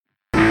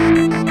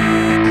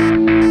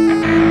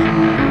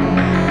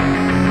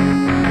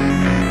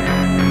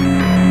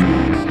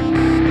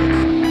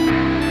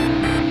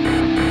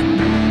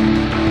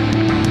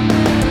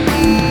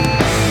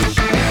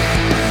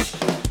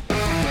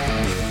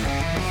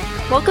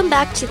Welcome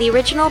back to the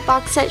original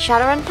box set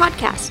Shadowrun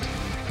podcast.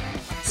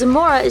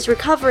 Xiomara is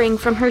recovering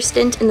from her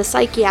stint in the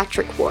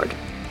psychiatric ward.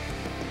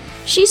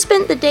 She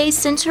spent the days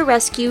since her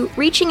rescue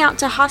reaching out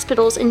to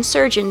hospitals and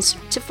surgeons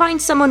to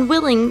find someone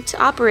willing to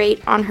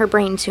operate on her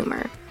brain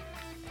tumor.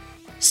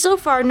 So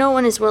far, no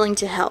one is willing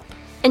to help,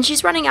 and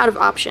she's running out of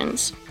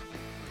options.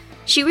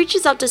 She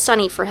reaches out to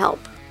Sunny for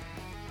help.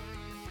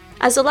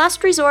 As a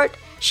last resort,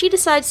 she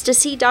decides to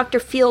see Dr.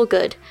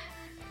 Feelgood,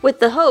 with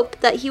the hope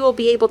that he will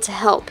be able to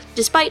help,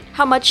 despite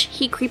how much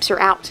he creeps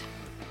her out.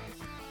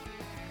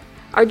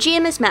 Our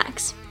GM is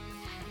Max,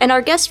 and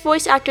our guest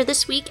voice actor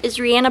this week is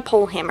Rihanna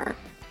Polehammer.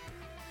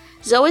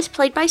 Zoe is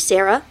played by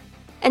Sarah,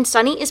 and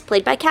Sunny is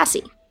played by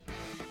Cassie.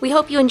 We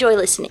hope you enjoy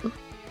listening.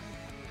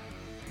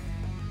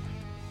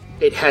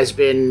 It has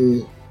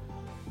been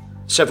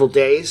several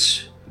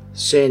days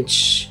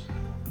since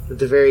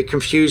the very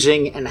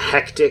confusing and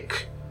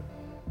hectic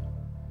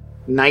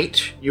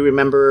night. You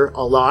remember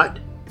a lot.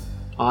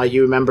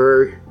 You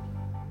remember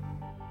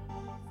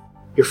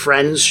your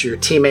friends, your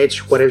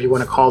teammates, whatever you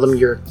want to call them,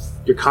 your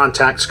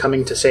contacts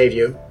coming to save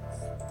you.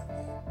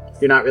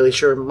 You're not really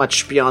sure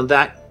much beyond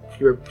that.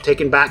 You were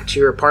taken back to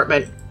your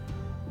apartment.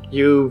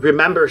 You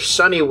remember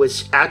Sunny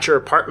was at your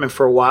apartment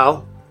for a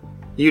while.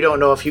 You don't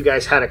know if you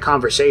guys had a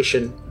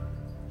conversation.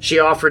 She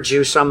offered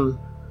you some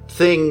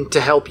thing to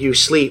help you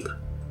sleep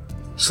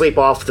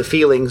off the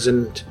feelings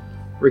and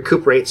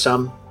recuperate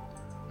some.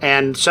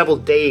 And several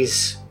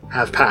days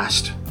have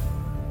passed.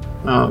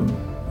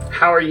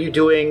 How are you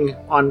doing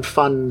on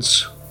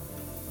funds?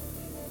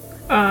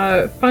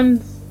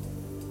 Funds,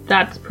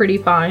 that's pretty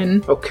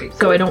fine. Okay. So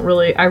good.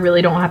 I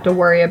really don't have to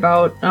worry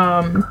about,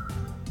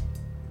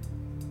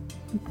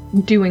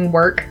 doing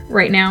work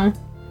right now.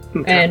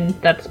 Okay. And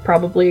that's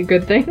probably a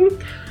good thing.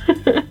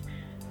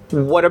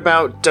 What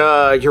about,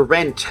 your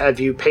rent? Have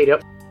you paid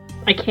up?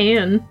 I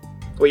can.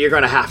 Well, you're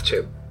gonna have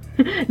to.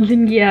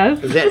 Then yes.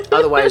 Then,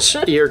 otherwise,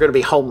 you're gonna be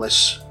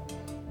homeless.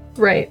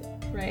 Right.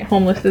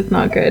 Homeless is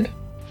not good.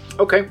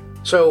 Okay.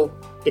 So,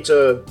 it's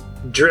a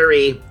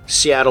dreary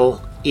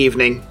Seattle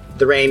evening.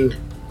 The rain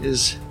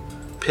is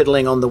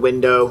piddling on the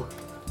window.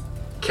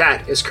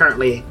 Kat is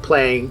currently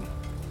playing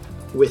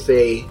with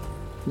a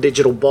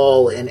digital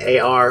ball and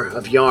AR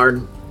of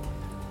yarn.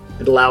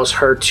 It allows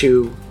her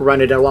to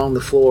run it along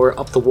the floor,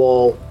 up the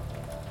wall,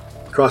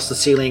 across the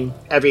ceiling.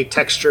 Every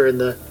texture in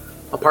the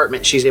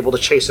apartment, she's able to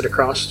chase it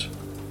across,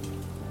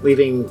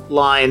 leaving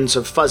lines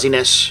of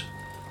fuzziness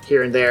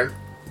here and there.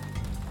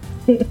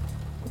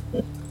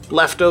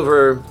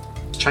 Leftover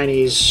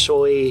Chinese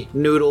soy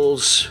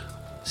noodles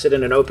sit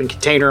in an open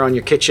container on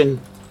your kitchen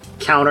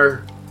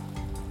counter.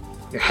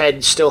 Your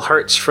head still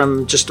hurts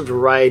from just a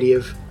variety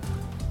of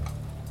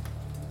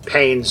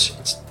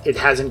pains. It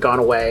hasn't gone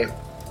away.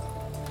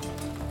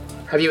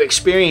 Have you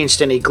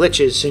experienced any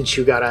glitches since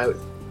you got out?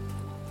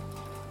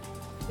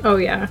 Oh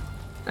yeah.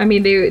 I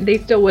mean, they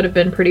still would have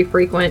been pretty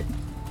frequent.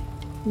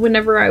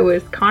 Whenever I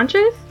was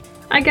conscious,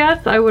 I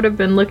guess, I would have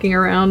been looking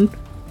around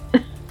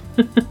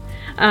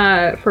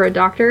for a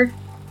doctor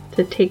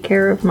to take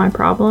care of my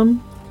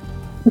problem.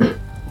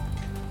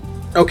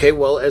 Okay,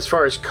 well, as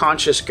far as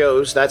conscious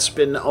goes, that's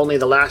been only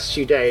the last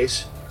few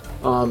days.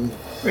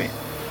 Right.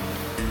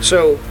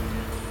 So,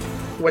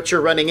 what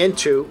you're running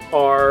into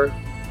are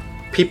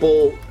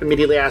people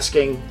immediately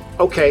asking,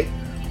 okay,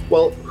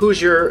 well,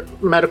 who's your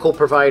medical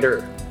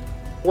provider?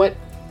 What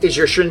is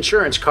your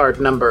insurance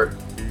card number?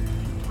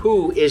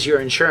 Who is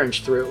your insurance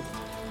through?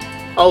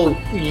 Oh,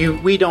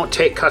 we don't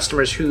take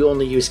customers who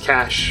only use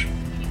cash.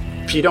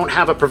 If you don't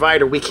have a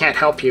provider, we can't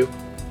help you.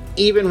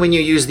 Even when you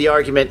use the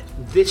argument,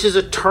 this is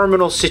a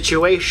terminal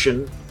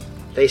situation,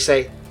 they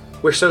say,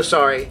 we're so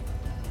sorry.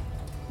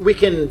 We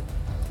can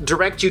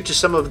direct you to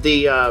some of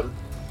the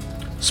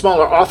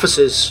smaller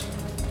offices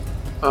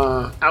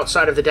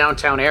outside of the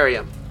downtown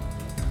area.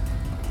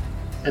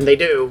 And they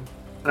do.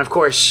 And of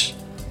course,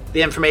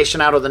 the information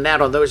out of the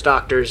net on those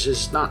doctors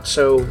is not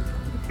so...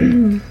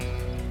 And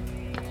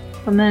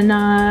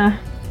then,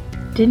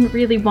 didn't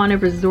really want to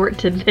resort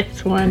to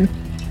this one.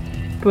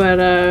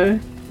 But,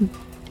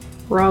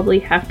 probably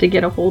have to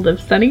get a hold of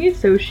Sunny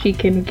so she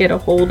can get a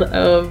hold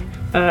of,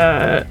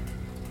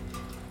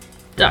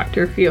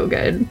 Dr.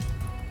 Feelgood.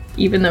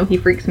 Even though he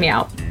freaks me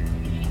out.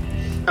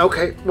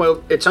 Okay,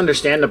 well, it's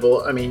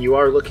understandable. I mean, you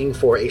are looking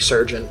for a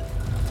surgeon.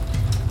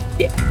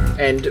 Yeah.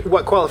 And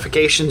what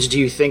qualifications do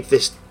you think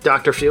this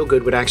Dr.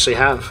 Feelgood would actually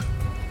have?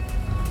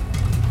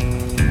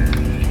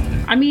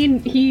 I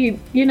mean, he,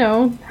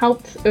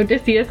 helped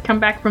Odysseus come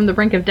back from the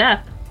brink of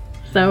death.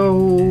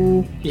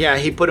 So... Yeah,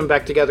 he put him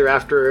back together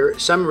after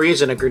some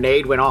reason a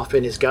grenade went off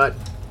in his gut.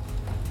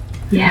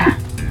 Yeah.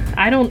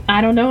 I don't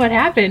know what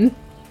happened.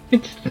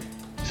 It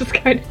just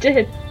kind of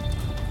did.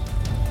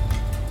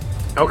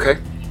 Okay.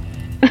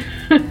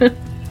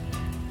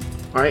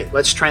 Alright,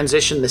 let's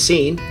transition the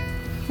scene.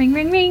 Ring,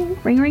 ring, ring.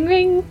 Ring, ring,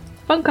 ring.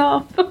 Phone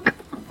call. Phone call.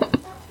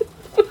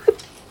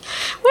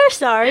 We're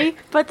sorry,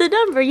 but the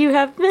number you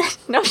have...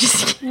 No,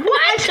 just kidding.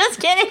 What? Just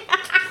kidding.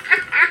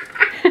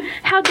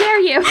 How dare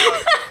you?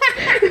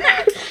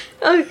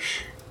 Oh,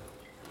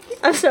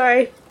 I'm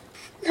sorry.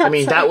 I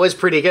mean, that was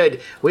pretty good.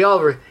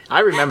 I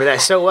remember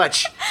that so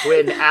much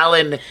when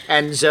Alan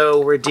and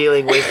Zoe were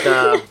dealing with,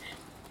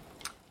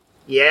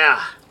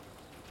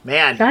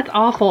 man. That's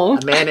awful.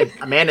 A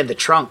man in the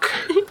trunk.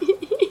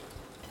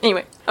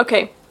 Anyway,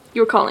 okay,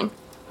 you were calling.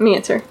 Let me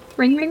answer.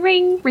 Ring, ring,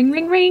 ring, ring,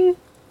 ring, ring.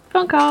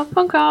 Phone call,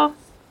 phone call.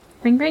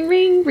 Ring, ring,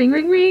 ring, ring,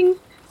 ring, ring.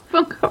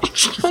 Phone call,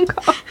 phone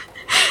call.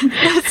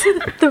 That's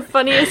the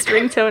funniest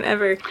ringtone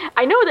ever.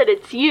 I know that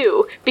it's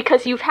you,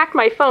 because you've hacked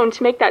my phone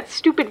to make that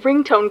stupid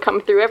ringtone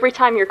come through every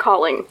time you're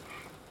calling.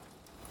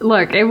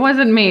 Look, it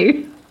wasn't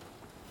me.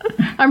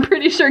 I'm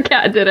pretty sure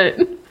Kat did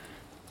it.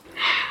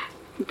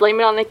 Blame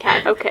it on the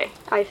cat. Okay,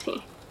 I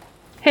see.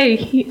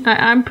 Hey,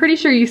 I'm pretty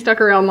sure you stuck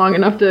around long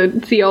enough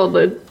to see all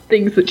the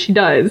things that she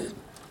does.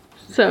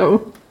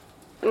 So...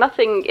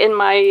 Nothing in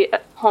my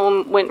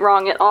home went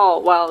wrong at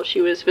all while she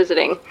was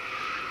visiting.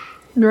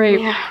 Right.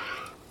 Yeah.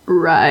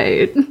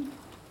 Right.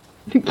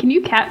 Can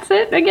you cat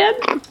sit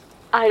again?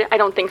 I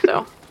don't think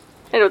so.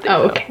 I don't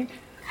think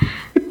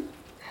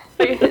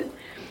so. Okay.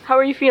 How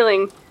are you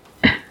feeling?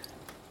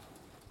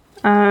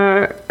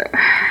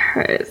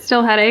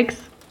 Still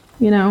headaches,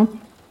 you know.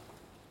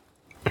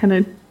 Kind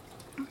of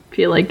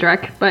feel like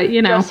Drek, but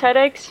you know. Just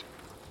headaches?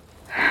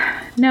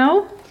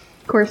 No,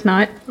 of course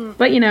not.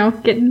 But you know,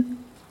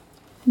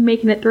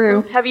 making it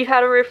through. Have you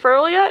had a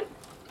referral yet?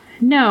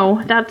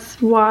 No, that's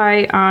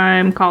why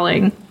I'm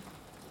calling.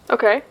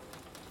 Okay.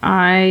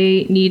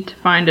 I need to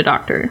find a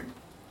doctor.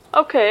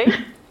 Okay.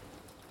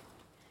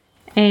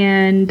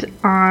 And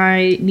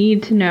I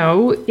need to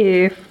know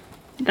if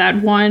that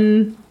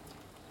one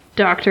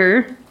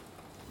doctor,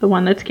 the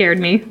one that scared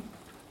me,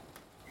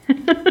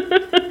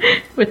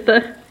 with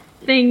the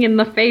thing in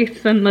the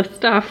face and the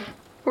stuff.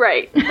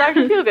 Right.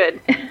 Dr. Feelgood.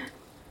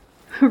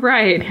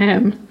 Right,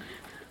 him.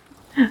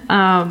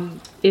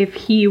 If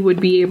he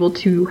would be able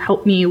to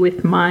help me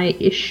with my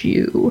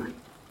issue.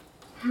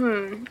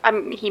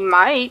 He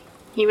might.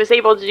 He was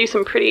able to do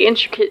some pretty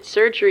intricate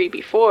surgery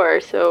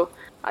before, so...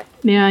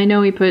 Yeah, I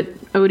know he put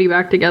Odie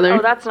back together.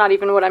 Oh, that's not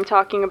even what I'm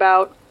talking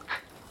about.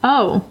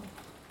 Oh.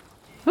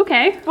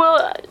 Okay.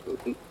 Well,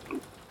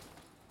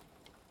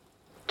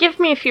 give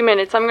me a few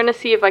minutes. I'm gonna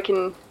see if I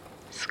can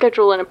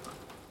schedule an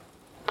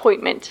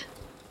appointment.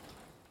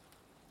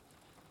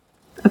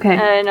 Okay.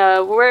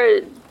 And,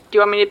 where... Do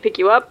you want me to pick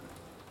you up?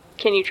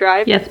 Can you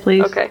drive? Yes,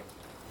 please. Okay.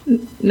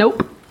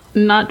 Nope.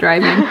 Not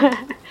driving.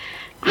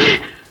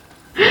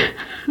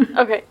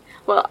 Okay.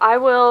 Well, I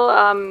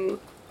will,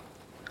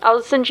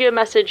 I'll send you a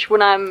message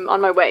when I'm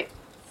on my way.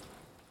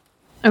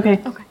 Okay.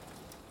 Okay.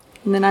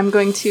 And then I'm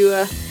going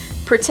to,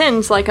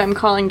 pretend like I'm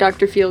calling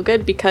Dr.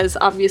 Feelgood because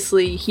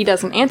obviously he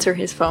doesn't answer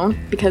his phone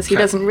because he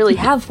doesn't really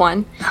have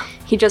one.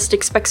 He just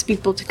expects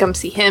people to come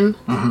see him,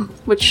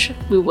 which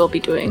we will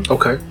be doing.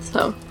 Okay.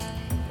 So,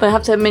 but I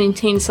have to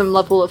maintain some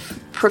level of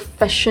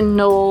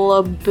professional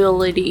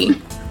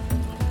ability.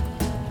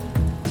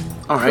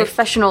 All right.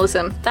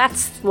 Professionalism.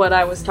 That's what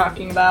I was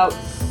talking about.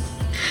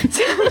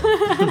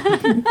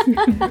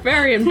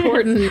 Very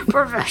important.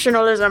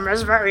 Professionalism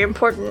is very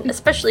important,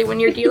 especially when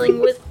you're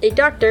dealing with a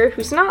doctor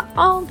who's not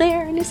all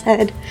there in his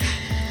head.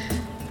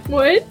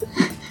 What?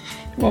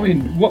 Well, I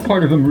mean, what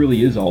part of him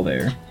really is all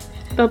there?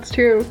 That's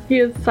true. He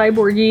is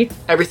cyborgy.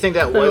 Everything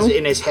that was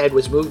in his head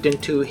was moved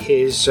into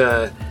his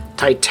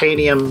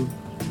titanium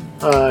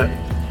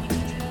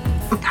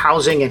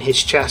housing in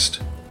his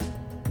chest.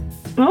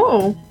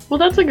 Oh, well,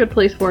 that's a good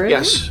place for it.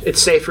 Yes,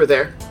 it's safer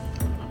there.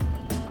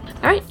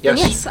 Alright,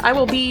 yes, I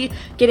will be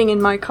getting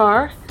in my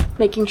car,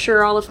 making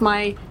sure all of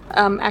my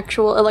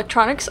actual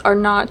electronics are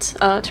not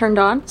turned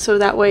on, so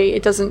that way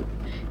it doesn't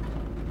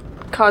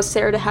cause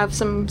Sarah to have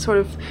some sort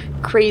of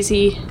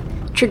crazy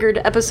triggered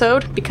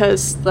episode,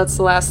 because that's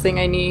the last thing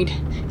I need,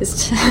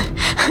 is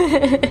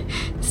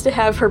to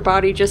have her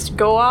body just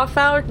go off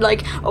out,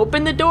 like,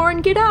 open the door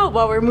and get out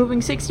while we're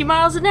moving 60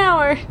 miles an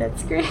hour.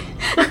 That's great.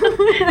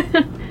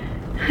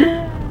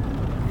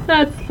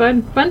 That's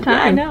fun time.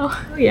 Yeah, I know.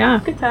 Oh, yeah.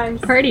 Good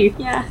times. Party.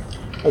 Yeah.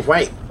 All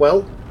right.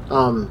 Well,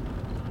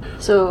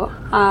 So,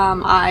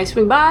 I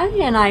swing by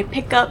and I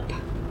pick up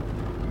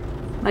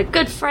my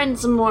good friend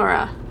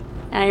Xiomara.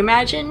 And I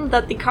imagine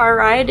that the car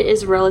ride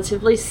is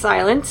relatively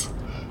silent.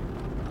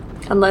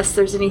 Unless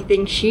there's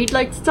anything she'd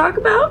like to talk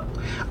about.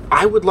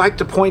 I would like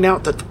to point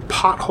out that the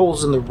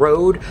potholes in the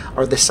road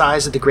are the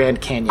size of the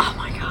Grand Canyon. Oh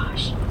my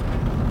gosh.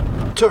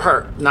 To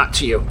her, not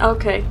to you.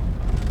 Okay.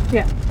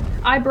 Yeah.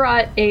 I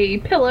brought a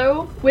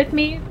pillow with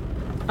me.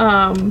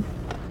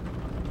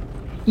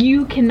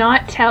 You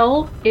cannot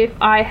tell if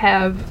I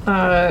have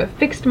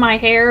fixed my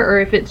hair or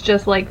if it's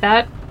just like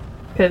that,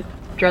 because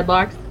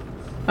dreadlocks.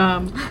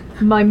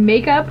 My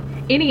makeup,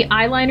 any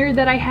eyeliner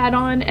that I had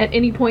on at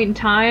any point in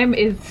time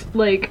is,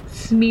 like,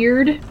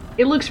 smeared.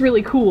 It looks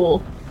really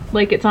cool,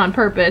 like it's on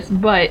purpose,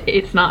 but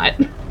it's not.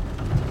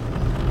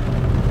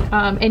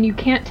 And you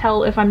can't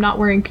tell if I'm not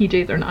wearing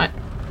PJs or not.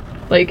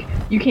 Like,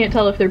 you can't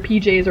tell if they're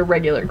PJs or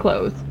regular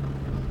clothes.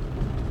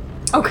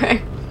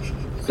 Okay.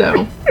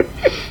 So.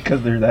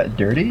 Because they're that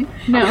dirty?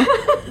 No.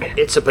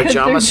 It's a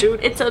pajama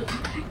suit? It's a,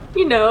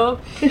 you know,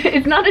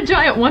 It's not a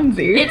giant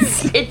onesie.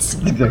 it's That's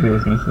exactly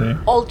what I was gonna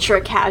say.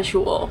 ultra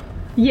casual.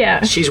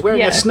 Yeah. She's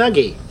wearing a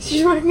Snuggie.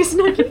 She's wearing a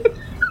Snuggie.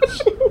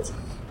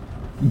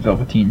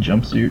 Velveteen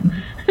jumpsuit.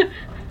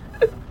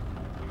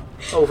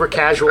 Over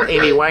casual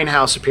Amy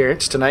Winehouse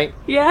appearance tonight.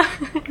 Yeah.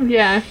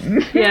 Yeah.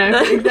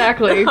 Yeah,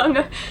 exactly.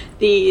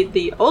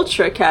 The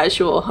ultra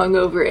casual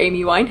hungover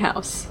Amy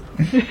Winehouse.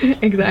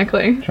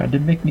 Exactly. Tried to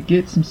make me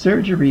get some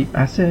surgery.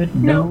 I said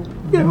no.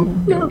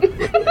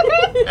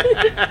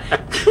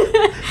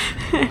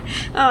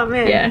 Oh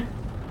man. Yeah.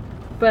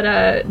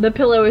 But the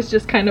pillow is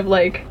just kind of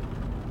like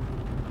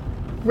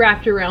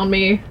wrapped around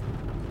me.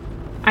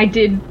 I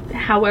did,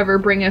 however,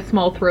 bring a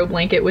small throw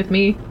blanket with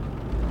me.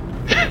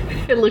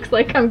 It looks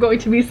like I'm going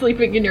to be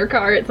sleeping in your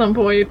car at some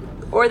point.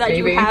 Or that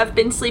Maybe. you have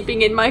been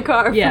sleeping in my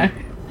car. Yeah.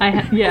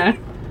 Yeah.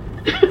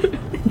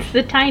 It's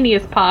the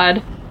tiniest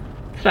pod.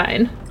 It's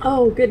fine.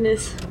 Oh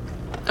goodness.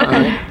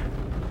 Okay.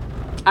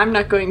 I'm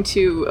not going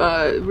to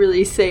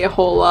really say a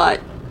whole lot,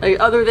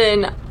 other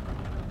than,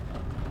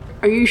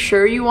 are you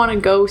sure you want to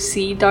go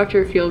see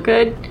Dr.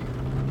 Feelgood?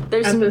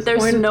 At this There's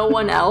point? no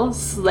one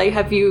else. Like,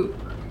 have you?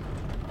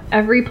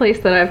 Every place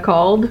that I've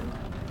called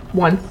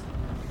wants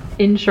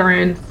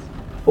insurance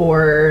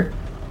or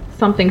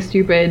something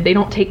stupid. They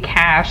don't take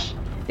cash.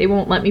 They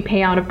won't let me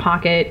pay out of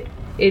pocket.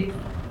 It's...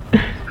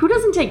 Who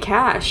doesn't take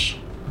cash?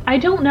 I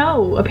don't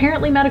know.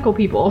 Apparently medical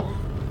people.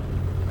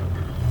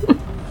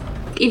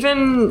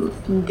 Even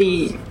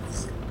the.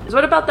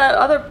 What about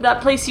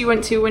that place you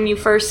went to when you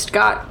first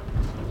got,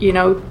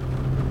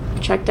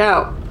 checked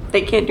out?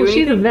 They can't do Well,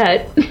 she's a anything.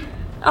 vet.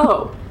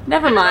 Oh,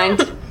 never mind.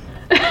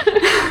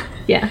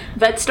 Yeah.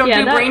 Vets don't Yeah,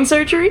 do that- brain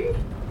surgery.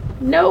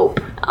 Nope.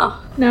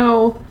 Oh,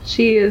 No,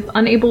 she is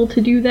unable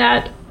to do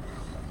that.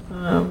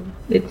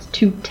 It's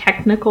too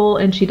technical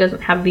and she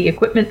doesn't have the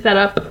equipment set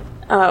up.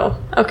 oh,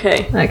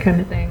 okay. That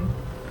kind of thing.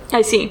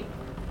 I see.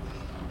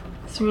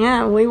 So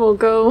yeah, we will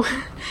go.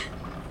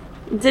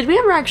 Did we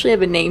ever actually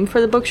have a name for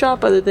the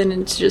bookshop other than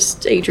it's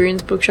just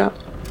Adrian's bookshop?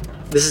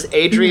 This is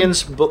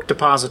Adrian's book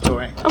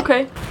depository.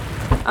 Okay.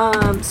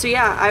 So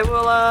yeah, I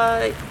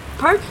will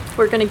park.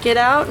 We're gonna get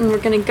out and we're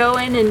gonna go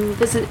in and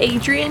visit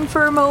Adrian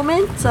for a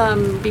moment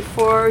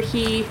before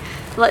he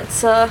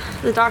lets the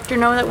doctor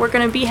know that we're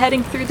gonna be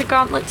heading through the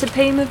gauntlet to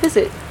pay him a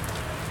visit.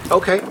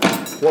 Okay.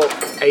 Well,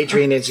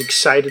 Adrian is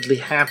excitedly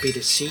happy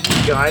to see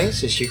you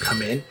guys as you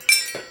come in.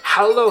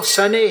 Hello,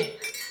 Sonny.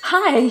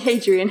 Hi,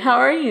 Adrian. How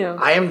are you?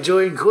 I am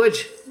doing good.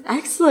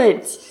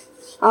 Excellent.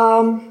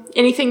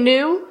 Anything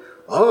new?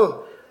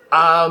 Oh,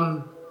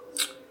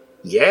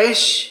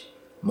 yes.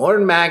 More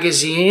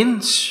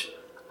magazines.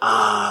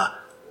 I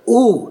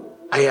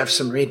have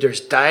some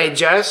Reader's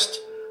Digest.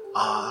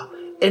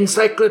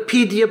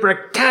 Encyclopedia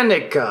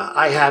Britannica.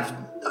 I have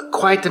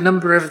quite a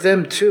number of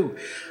them too.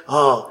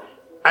 Oh,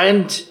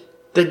 and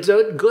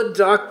the good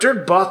doctor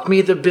bought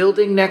me the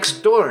building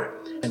next door.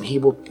 And he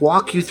will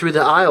walk you through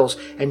the aisles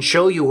and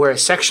show you where a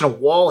section of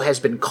wall has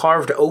been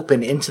carved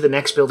open into the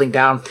next building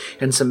down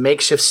and some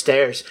makeshift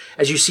stairs.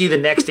 As you see, the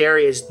next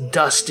area is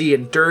dusty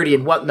and dirty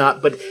and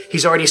whatnot, but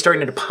he's already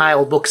starting to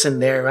pile books in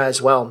there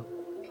as well.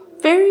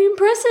 Very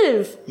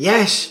impressive.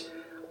 Yes,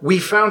 we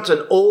found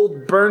an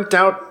old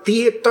burnt-out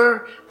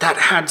theater that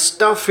had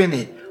stuff in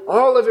it.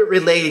 All of it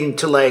relating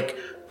to,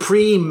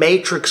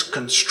 pre-Matrix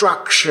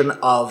construction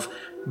of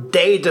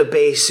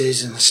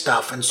databases and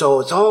stuff, and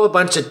so it's all a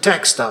bunch of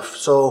tech stuff.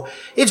 So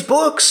it's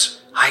books.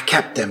 I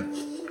kept them.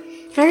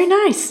 Very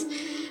nice.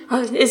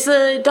 Is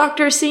the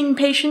doctor seeing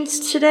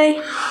patients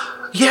today?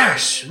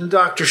 Yes, the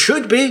doctor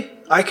should be.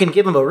 I can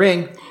give him a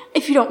ring.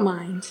 If you don't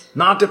mind.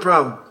 Not a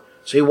problem.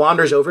 So he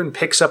wanders over and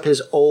picks up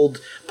his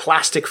old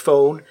plastic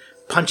phone,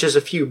 punches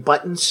a few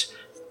buttons.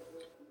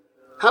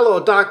 Hello,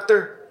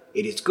 doctor.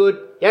 It is good.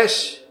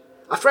 Yes.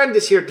 A friend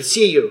is here to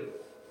see you.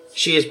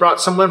 She has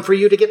brought someone for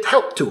you to get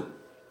help to.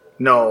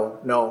 No.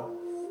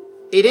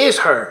 It is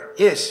her,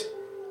 yes.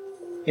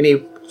 And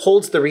he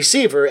holds the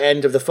receiver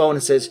end of the phone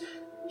and says,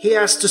 he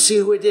has to see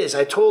who it is.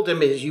 I told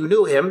him you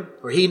knew him,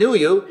 or he knew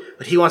you,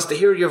 but he wants to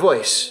hear your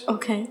voice.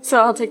 Okay, so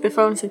I'll take the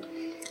phone and say,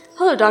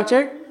 hello,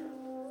 doctor.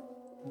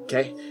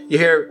 Okay. You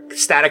hear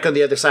static on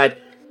the other side.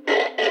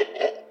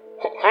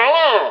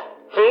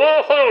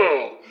 Hello,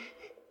 Sonny.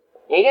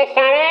 Is it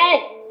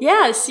Sonny?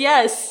 Yes.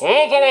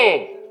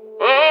 Adrian.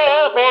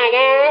 Hello,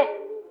 brother.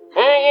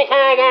 How you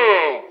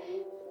doing?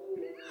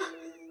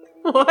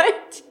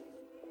 What?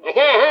 I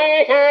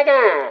said, how you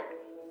doing?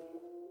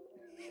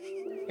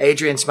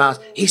 Adrian smiles.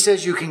 He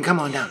says you can come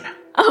on down now.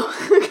 Oh,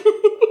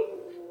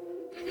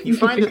 You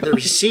find that the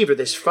receiver,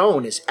 this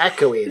phone, is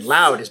echoey and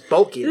loud, is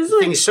bulky. This is The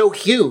thing like- is so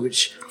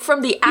huge.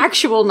 from the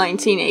actual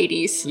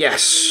 1980s.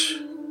 Yes.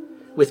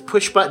 With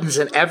push buttons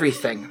and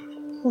everything.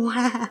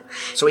 Wow.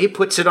 So he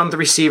puts it on the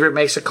receiver, it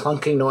makes a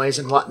clunking noise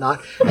and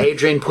whatnot.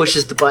 Adrian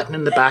pushes the button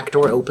and the back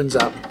door opens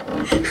up.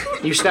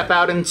 You step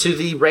out into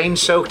the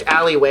rain-soaked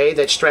alleyway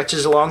that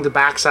stretches along the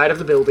backside of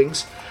the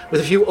buildings,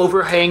 with a few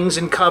overhangs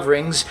and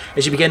coverings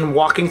as you begin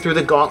walking through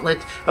the gauntlet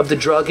of the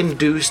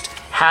drug-induced,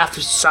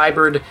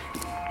 half-cybered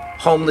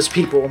homeless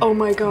people. Oh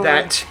my god.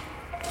 That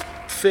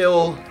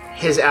fill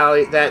his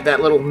alley,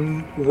 that little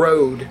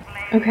road.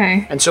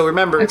 Okay. And so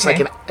remember, it's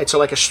Okay.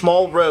 like a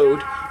small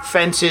road,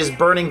 fences,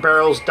 burning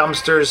barrels,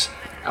 dumpsters,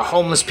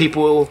 homeless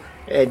people,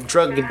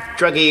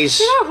 druggies.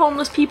 They're not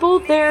homeless people,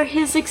 they're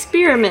his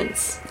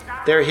experiments.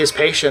 They're his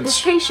patients.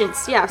 His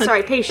patients. Yeah,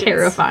 sorry, patients.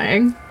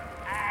 Terrifying.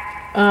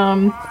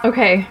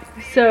 Okay,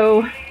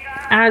 so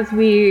as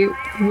we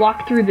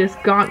walk through this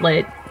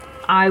gauntlet,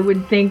 I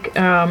would think,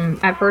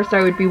 at first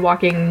I would be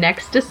walking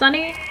next to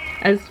Sunny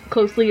as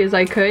closely as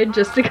I could,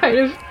 just to kind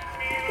of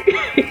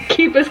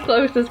keep as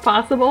close as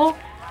possible.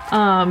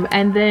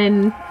 And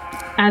then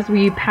as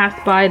we pass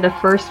by the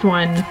first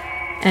one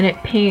and it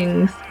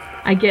pings,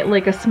 I get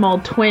like a small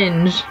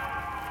twinge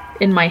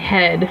in my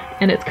head,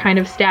 and it's kind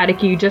of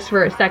staticky just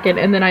for a second,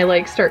 and then I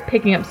like start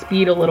picking up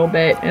speed a little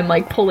bit and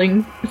like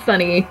pulling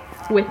Sunny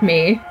with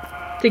me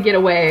to get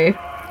away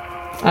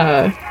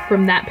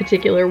from that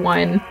particular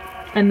one.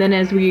 And then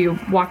as we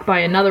walk by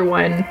another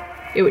one,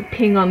 it would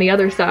ping on the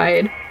other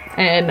side,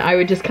 and I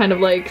would just kind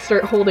of like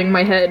start holding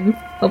my head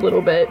a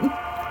little bit.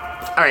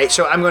 All right,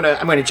 so I'm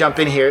gonna jump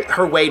in here.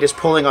 Her weight is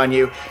pulling on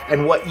you,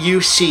 and what you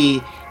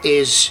see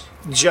is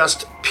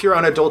just pure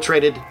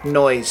unadulterated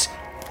noise.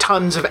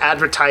 Tons of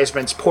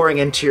advertisements pouring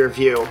into your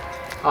view,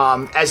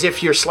 as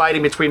if you're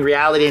sliding between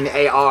reality and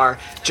AR.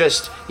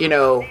 Just,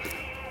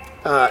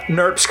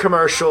 NERPS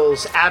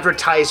commercials,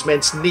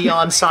 advertisements,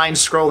 neon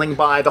signs scrolling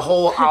by. The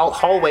whole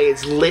hallway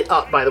is lit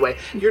up, by the way.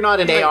 You're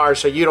not in AR,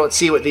 so you don't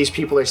see what these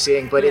people are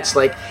seeing, but it's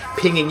like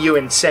pinging you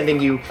and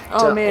sending you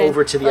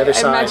over to the other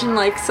side. Imagine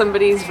like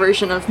somebody's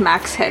version of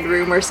Max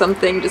Headroom or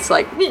something, just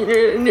like,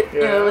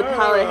 with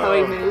how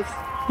he moves.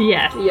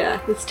 Yes. Yeah,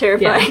 it's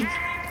terrifying. Yeah.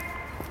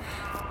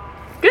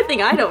 Good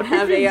thing I don't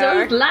have This is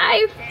AR. Zoe's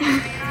life.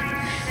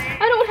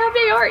 I don't have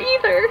AR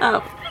either.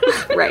 Oh,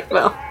 right,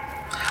 well.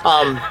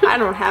 I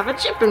don't have a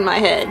chip in my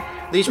head.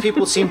 These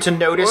people seem to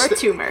notice... Or a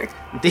tumor.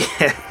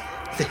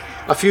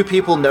 A few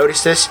people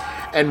notice this,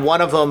 and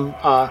one of them,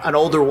 an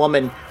older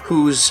woman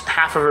whose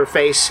half of her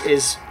face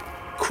is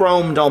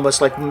chromed almost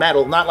like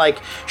metal. Not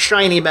like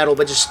shiny metal,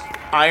 but just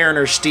iron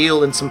or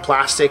steel and some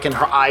plastic, and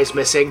her eyes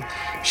missing.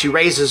 She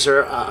raises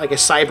her like a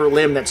cyber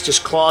limb that's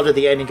just clawed to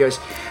the end and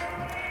goes...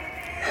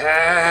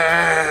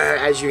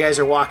 as you guys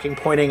are walking,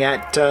 pointing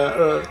at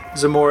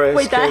Xiomara's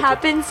Wait, that character.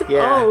 happens?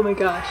 Yeah. Oh my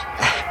gosh.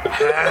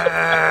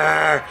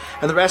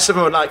 And the rest of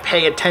them would like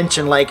pay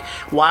attention, like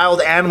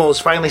wild animals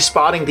finally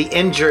spotting the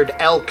injured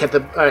elk at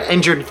the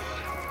injured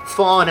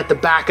fawn at the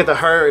back of the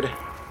herd.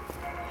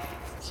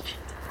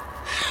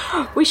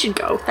 We should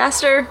go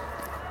faster.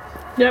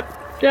 Yep.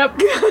 We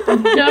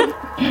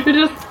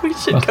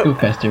should Must go. go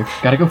faster.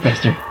 Gotta go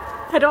faster.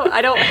 I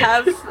don't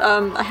have,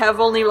 I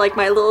have only like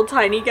my little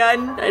tiny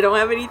gun. I don't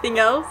have anything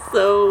else,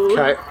 so...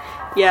 Okay.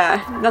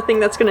 Yeah, nothing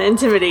that's gonna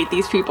intimidate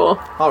these people.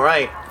 All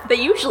right. They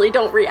usually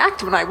don't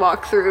react when I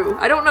walk through.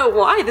 I don't know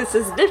why this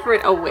is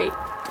different. Oh, wait.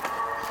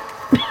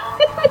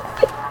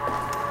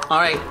 All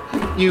right.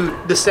 You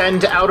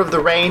descend out of the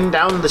rain,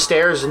 down the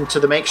stairs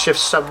into the makeshift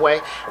subway,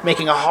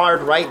 making a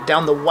hard right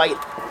down the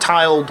white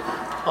tiled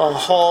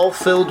hall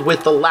filled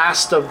with the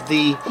last of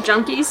the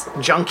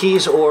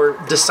junkies or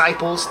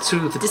disciples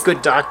to the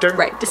good doctor.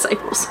 Right,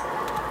 disciples.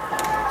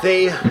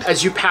 They,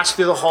 as you pass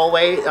through the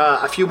hallway,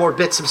 a few more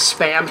bits of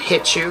spam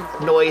hit you.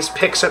 Noise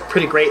picks up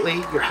pretty greatly.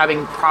 You're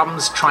having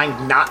problems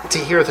trying not to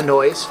hear the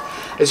noise.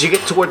 As you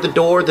get toward the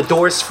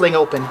doors fling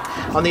open.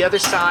 On the other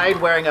side,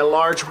 wearing a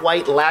large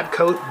white lab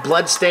coat,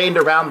 blood-stained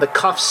around the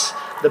cuffs,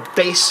 the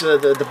base,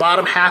 the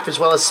bottom half, as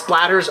well as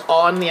splatters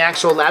on the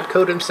actual lab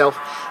coat himself,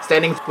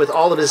 standing with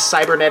all of his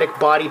cybernetic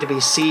body to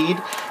be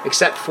seen,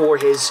 except for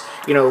his,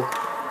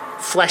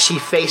 fleshy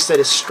face that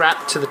is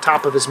strapped to the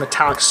top of his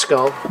metallic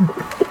skull.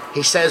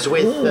 He says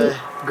with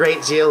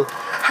great zeal,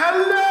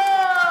 "Hello!"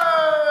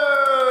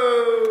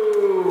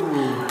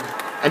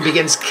 and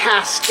begins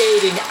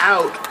cascading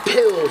out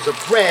pills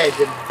of red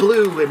and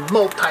blue and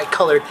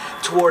multicolored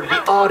toward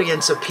the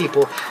audience of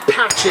people.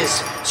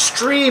 Patches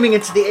streaming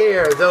into the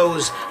air,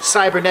 those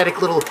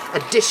cybernetic little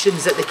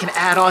additions that they can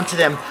add on to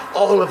them,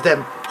 all of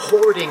them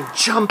hoarding,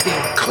 jumping,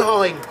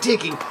 clawing,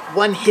 digging.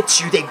 One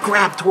hits you, they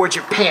grab towards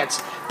your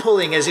pants,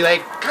 pulling as he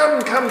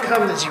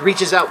come, as he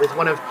reaches out with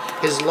one of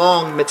his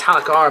long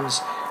metallic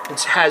arms.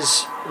 It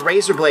has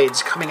razor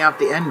blades coming out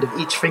the end of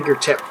each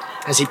fingertip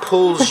as he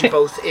pulls you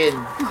both in.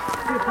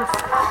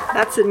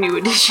 That's a new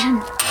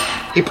addition.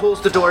 He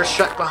pulls the door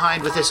shut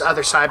behind with his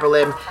other cyber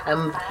limb,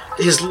 and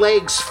his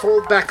legs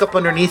fold back up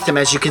underneath him.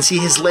 As you can see,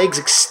 his legs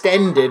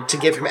extended to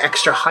give him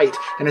extra height,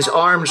 and his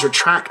arms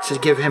retract to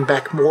give him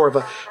back more of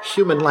a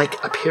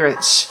human-like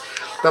appearance.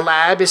 The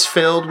lab is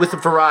filled with a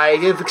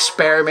variety of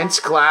experiments,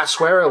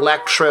 glassware,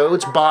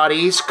 electrodes,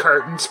 bodies,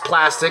 curtains,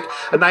 plastic.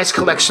 A nice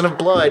collection of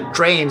blood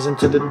drains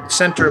into the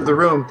center of the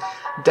room,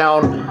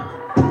 down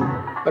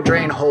a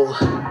drain hole.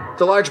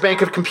 The large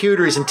bank of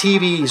computers and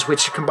TVs,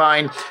 which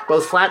combine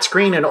both flat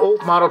screen and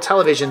old model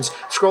televisions,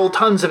 scroll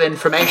tons of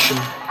information.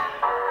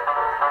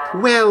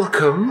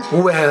 Welcome.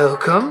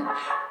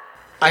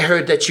 I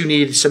heard that you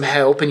needed some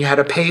help and you had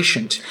a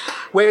patient.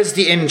 Where's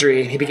the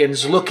injury? And he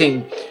begins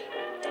looking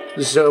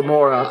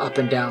Xiomara up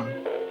and down.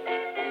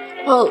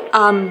 Well,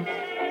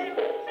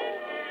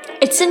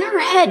 it's in her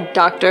head,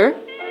 Doctor.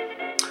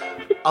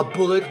 A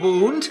bullet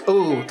wound?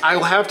 Oh,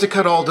 I'll have to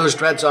cut all those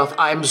dreads off.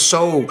 I'm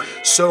so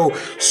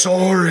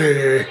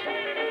sorry.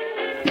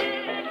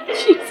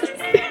 Jesus.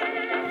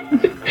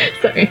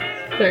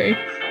 Sorry.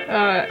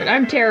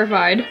 I'm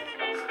terrified.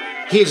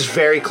 He is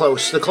very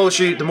close.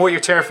 The more you're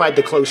terrified,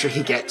 the closer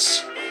he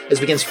gets. As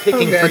he begins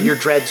picking for your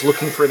dreads,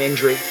 looking for an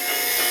injury.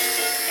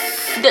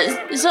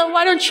 So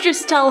why don't you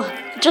just tell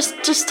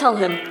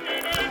him?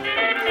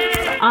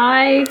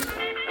 I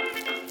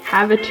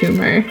have a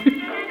tumor.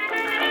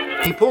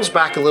 He pulls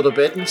back a little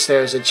bit and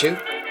stares at you.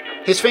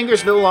 His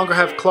fingers no longer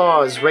have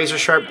claws, razor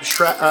sharp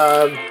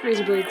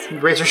Razor blades.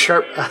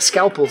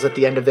 Scalpels at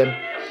the end of them.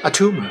 A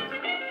tumor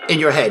in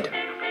your head.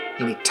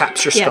 And he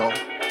taps your skull.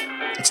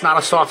 It's not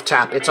a soft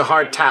tap, it's a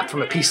hard tap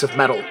from a piece of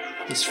metal.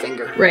 His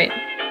finger. Right.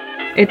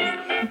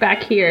 It's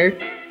back here.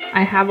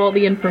 I have all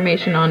the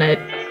information on it.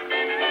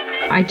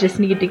 I just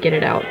need to get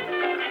it out.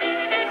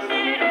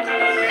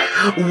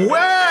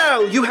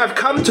 Well, you have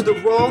come to the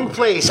wrong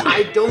place.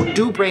 I don't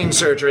do brain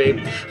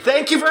surgery.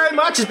 Thank you very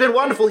much. It's been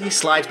wonderful. He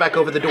slides back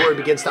over the door and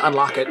begins to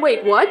unlock it.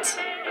 Wait, what?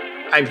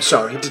 I'm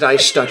sorry. Did I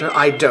stutter?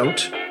 I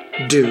don't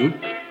do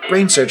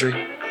brain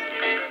surgery.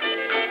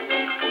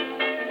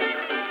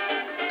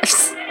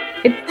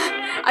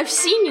 I've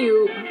seen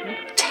you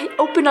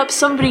open up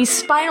somebody's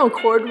spinal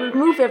cord,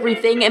 remove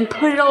everything, and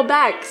put it all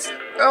back.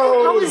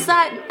 Oh.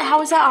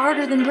 How is that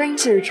harder than brain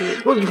surgery?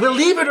 Well,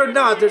 believe it or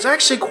not, there's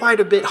actually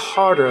quite a bit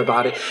harder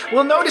about it.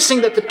 Well,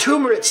 noticing that the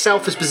tumor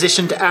itself is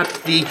positioned at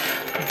the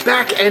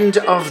back end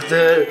of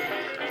the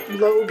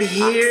lobe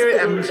here,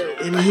 and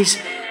he's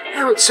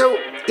out. So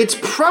it's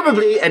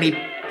probably, and he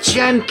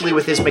gently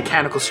with his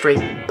mechanical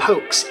strength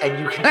pokes, and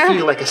you can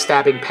feel like a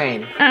stabbing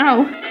pain.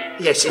 Ow.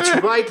 Yes, it's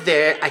right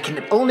there. I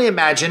can only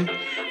imagine.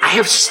 I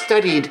have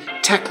studied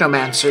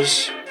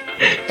technomancers.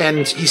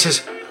 And he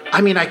says,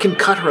 I mean, I can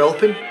cut her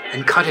open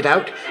and cut it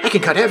out. I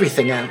can cut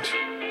everything out.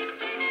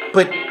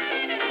 But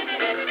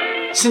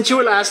since you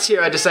were last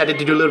here, I decided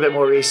to do a little bit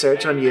more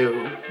research on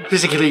you.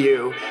 Particularly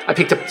you. I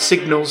picked up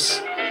signals.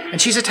 And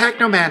she's a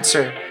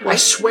technomancer. I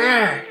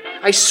swear.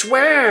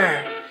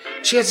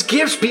 She has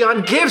gifts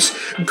beyond gifts.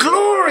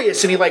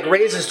 Glorious! And he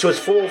raises to his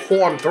full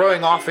form,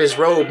 throwing off his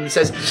robe and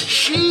says,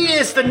 she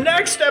is the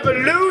next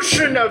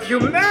evolution of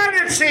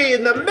humanity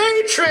in the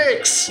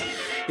Matrix!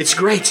 It's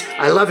great.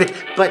 I love it.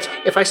 But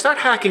if I start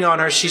hacking on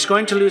her, she's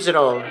going to lose it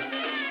all.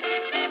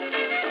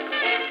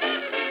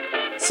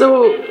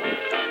 So,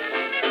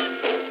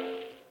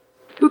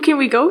 who can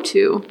we go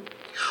to?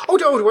 Oh,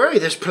 don't worry.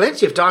 There's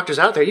plenty of doctors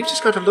out there. You've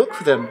just got to look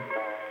for them.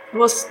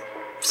 Well,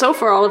 so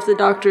far all of the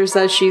doctors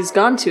that she's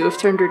gone to have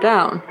turned her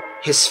down.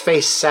 His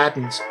face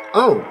saddens.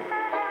 Oh.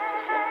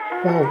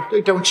 Well,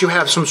 don't you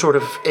have some sort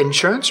of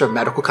insurance or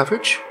medical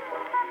coverage?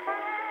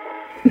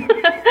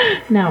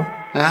 No.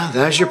 Ah,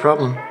 there's your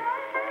problem.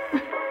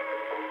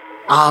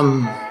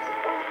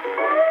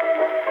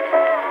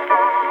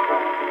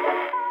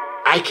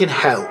 I can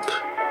help.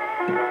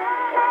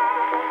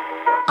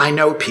 I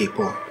know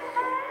people.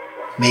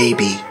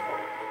 Maybe.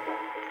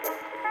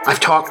 I've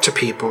talked to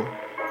people.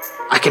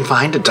 I can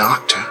find a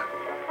doctor.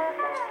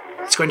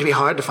 It's going to be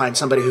hard to find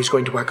somebody who's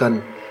going to work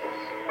on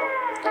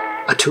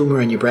a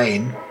tumor in your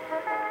brain.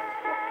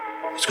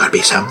 There's got to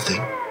be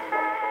something.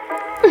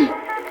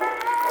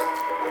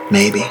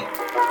 Maybe.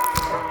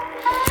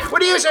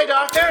 What do you say,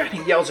 doctor?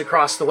 He yells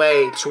across the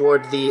way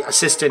toward the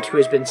assistant who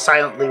has been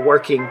silently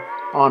working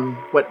on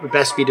what would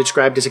best be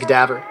described as a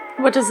cadaver.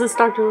 What does this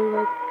doctor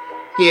look like?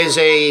 He is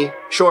a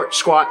short,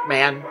 squat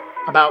man,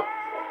 about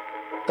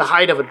the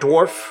height of a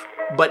dwarf,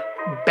 but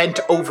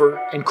bent over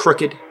and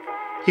crooked.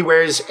 He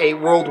wears a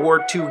World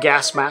War II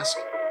gas mask.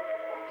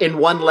 In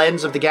one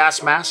lens of the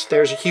gas mask,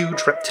 there's a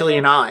huge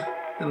reptilian eye.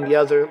 In the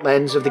other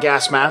lens of the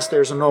gas mask,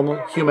 there's a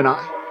normal human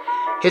eye.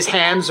 His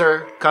hands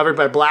are covered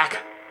by black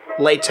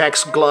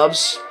latex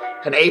gloves.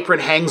 An apron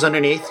hangs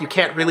underneath. You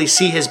can't really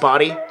see his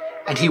body,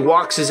 and he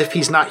walks as if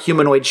he's not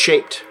humanoid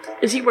shaped.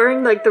 Is he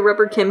wearing the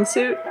rubber Kim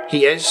suit?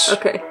 He is.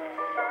 Okay.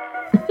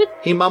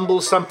 He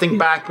mumbles something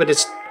back, but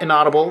it's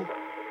inaudible.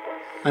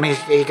 And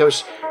he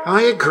goes,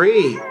 I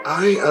agree.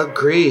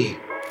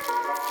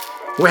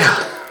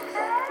 Well,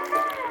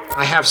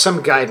 I have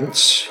some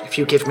guidance. If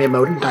you give me a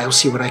moment, I'll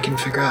see what I can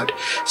figure out.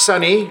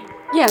 Sonny?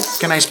 Yes.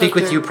 Can I speak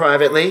with you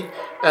privately?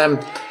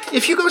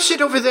 If you go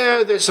sit over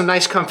there, there's some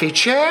nice comfy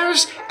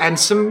chairs and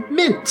some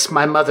mints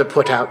my mother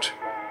put out.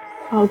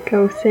 I'll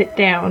go sit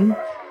down.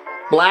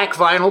 Black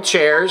vinyl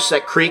chairs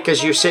that creak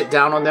as you sit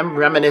down on them,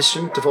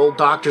 reminiscent of old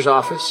doctor's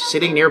office.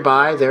 Sitting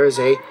nearby, there is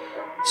a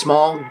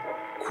small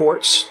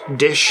quartz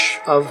dish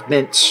of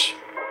mints.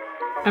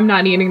 I'm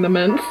not eating the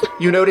mints.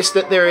 You notice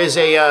that there is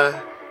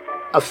a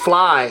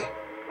fly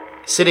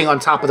sitting on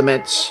top of the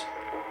mints.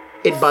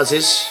 It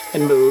buzzes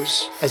and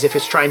moves as if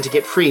it's trying to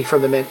get free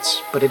from the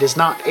mints, but it is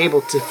not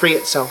able to free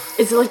itself.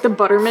 Is it like the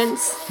butter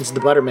mints? It's the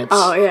butter mints.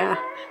 Oh, yeah.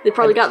 They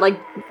probably got, like,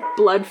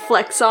 blood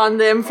flecks on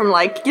them from,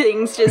 like,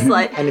 things just,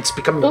 like... And it's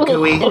become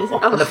gooey,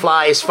 and the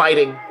fly is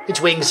fighting.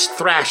 Its wings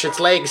thrash, its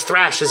legs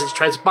thrash as it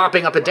tries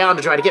bopping up and down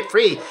to try to get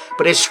free,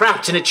 but it's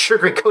trapped in its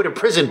sugar-coated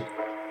prison.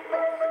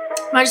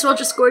 Might as well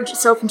just gorge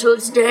itself until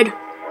it's dead.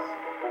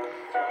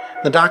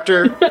 The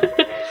doctor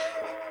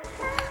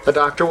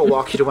will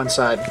walk you to one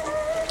side.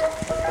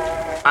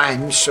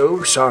 I'm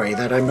so sorry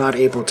that I'm not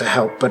able to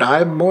help, but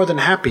I'm more than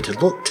happy to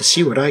look to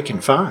see what I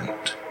can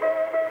find.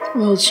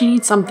 Well, she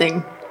needs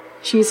something.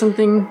 She needs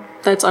something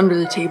that's under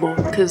the table,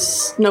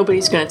 because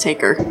nobody's going to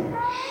take her.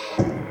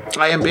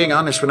 I am being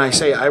honest when I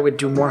say I would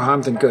do more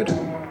harm than good.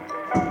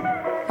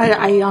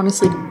 I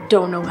honestly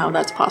don't know how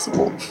that's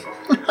possible.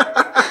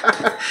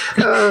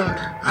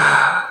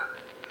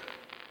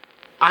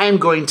 I am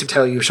going to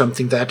tell you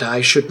something that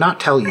I should not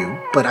tell you,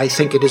 but I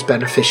think it is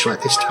beneficial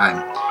at this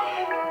time.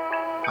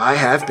 I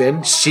have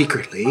been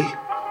secretly,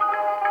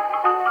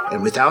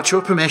 and without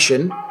your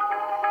permission,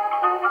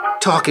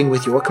 talking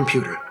with your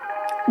computer.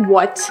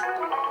 What?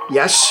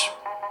 Yes,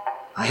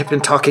 I have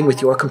been talking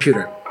with your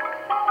computer.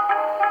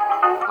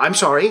 I'm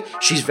sorry,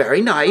 she's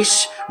very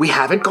nice. We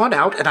haven't gone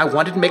out, and I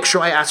wanted to make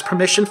sure I asked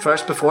permission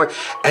first before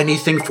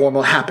anything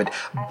formal happened.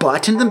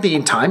 But in the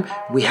meantime,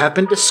 we have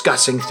been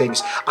discussing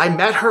things. I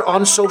met her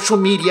on social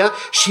media.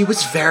 She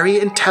was very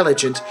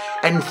intelligent,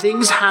 and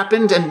things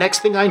happened, and next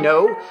thing I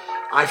know,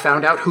 I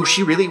found out who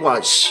she really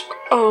was.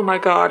 Oh my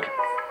god.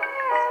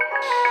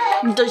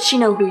 Does she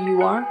know who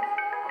you are?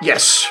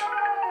 Yes.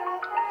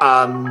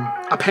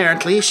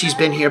 Apparently she's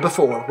been here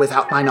before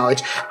without my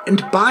knowledge.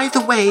 And by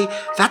the way,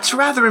 that's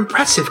rather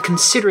impressive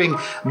considering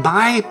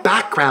my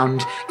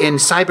background in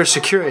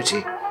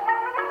cybersecurity.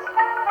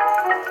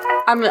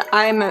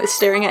 I'm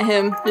staring at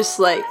him, just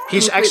like...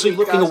 He's actually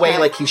looking away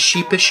like he's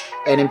sheepish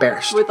and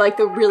embarrassed. With like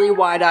the really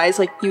wide eyes,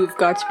 like, you've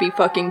got to be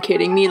fucking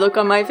kidding me look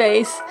on my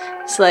face.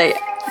 It's like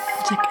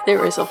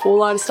there is a whole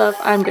lot of stuff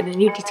I'm gonna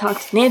need to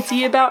talk to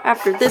Nancy about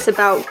after this,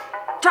 about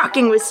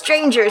talking with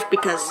strangers,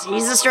 because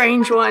he's a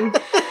strange one.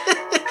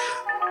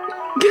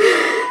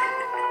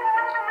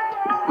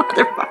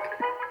 Motherfucker.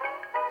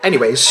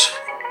 Anyways,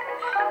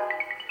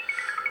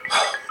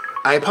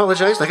 I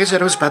apologize. Like I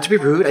said, I was about to be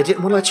rude. I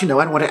didn't want to let you know.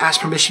 I don't want to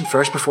ask permission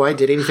first before I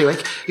did anything.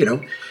 Like,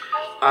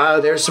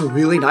 there's some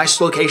really nice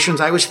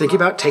locations I was thinking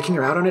about taking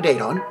her out on a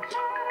date on.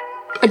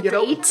 A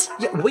date?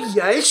 Yeah, well,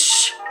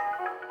 yes.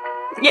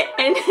 Yeah,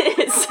 and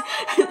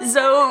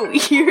Zoe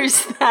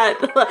hears that,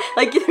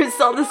 like,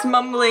 there's all this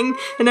mumbling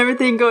and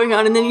everything going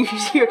on, and then you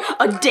hear,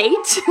 a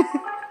date?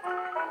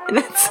 And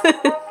that's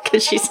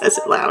because she says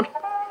it loud.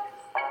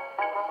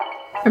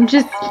 I'm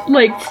just,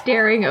 like,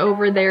 staring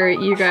over there at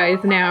you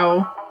guys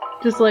now.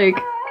 Just like,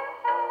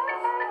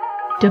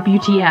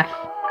 WTF?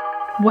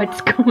 What's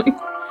going...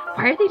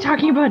 Why are they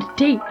talking about a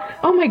date?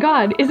 Oh my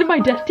god, is it my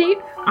death date?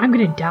 I'm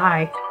gonna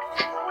die.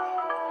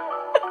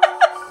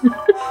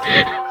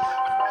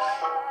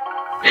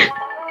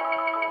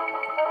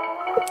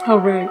 All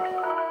right.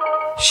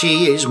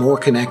 She is more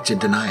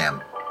connected than I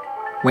am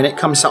when it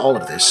comes to all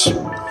of this.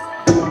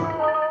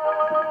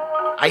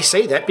 I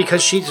say that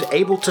because she's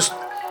able to...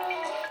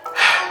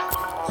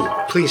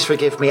 Please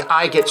forgive me.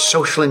 I get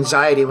social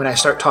anxiety when I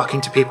start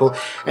talking to people,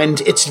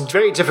 and it's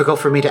very difficult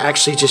for me to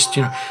actually just,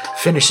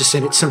 finish a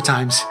sentence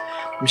sometimes.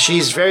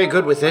 She's very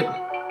good with it,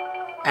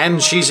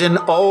 and she's in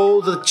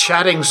all the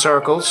chatting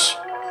circles.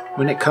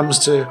 When it comes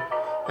to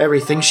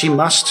everything, she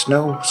must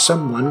know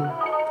someone.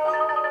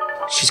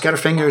 She's got her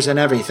fingers in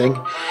everything,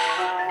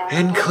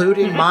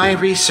 including my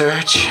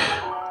research.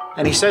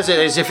 And he says it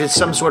as if it's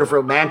some sort of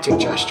romantic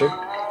gesture.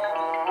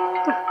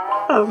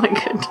 Oh my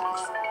goodness.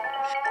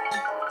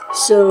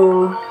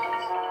 So...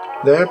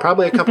 There are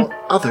probably a couple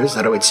others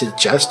that I would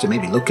suggest to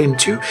maybe look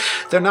into.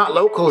 They're not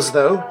locals,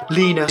 though.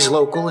 Lena is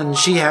local, and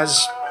she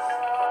has...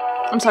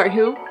 I'm sorry,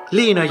 who?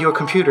 Lena, your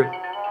computer.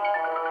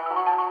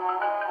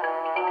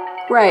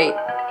 Right,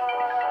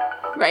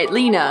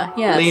 Lena,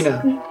 yes.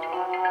 Lena.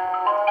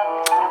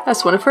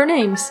 That's one of her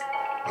names.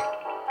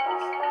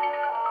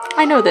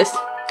 I know this.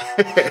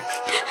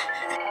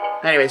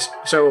 Anyways,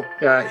 so,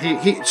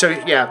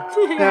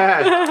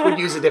 we'd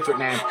use a different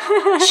name.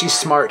 She's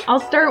smart.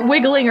 I'll start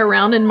wiggling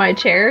around in my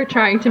chair,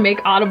 trying to make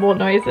audible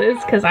noises,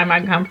 because I'm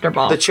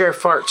uncomfortable. The chair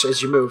farts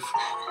as you move.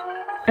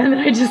 And then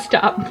I just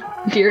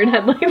stop. Deer in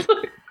headlights.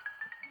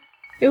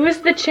 It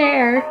was the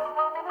chair.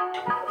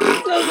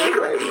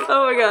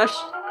 Oh my gosh.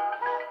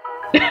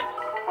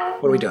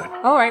 What are we doing?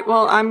 All right,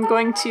 well, I'm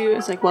going to...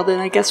 It's like, well, then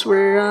I guess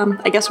we're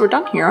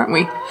done here, aren't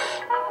we?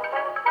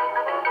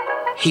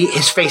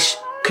 His face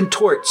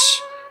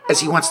contorts as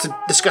he wants to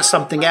discuss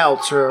something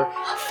else, or...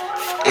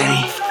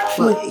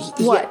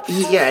 What?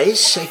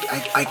 Yes,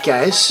 I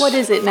guess. What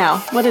is it now?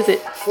 What is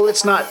it? Well,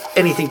 it's not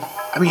anything...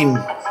 I mean...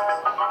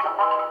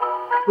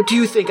 What do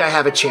you think I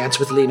have a chance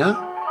with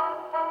Lena?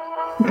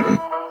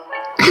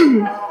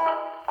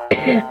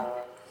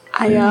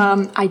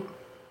 I...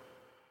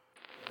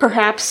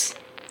 Perhaps...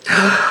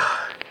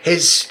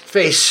 His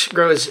face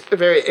grows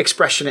very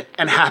expressionate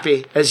and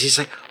happy as he's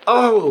like,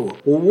 "Oh,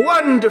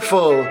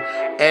 wonderful!"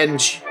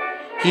 And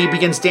he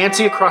begins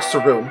dancing across the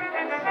room,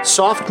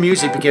 Soft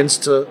music begins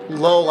to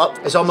lull up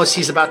as almost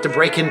he's about to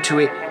break into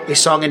a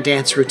song and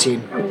dance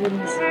routine.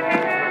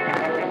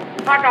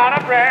 I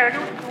got a brand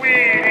new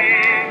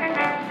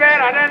sweetie,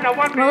 better than the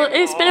one. Well,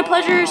 it's been a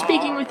pleasure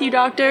speaking with you,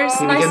 doctors.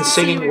 He begins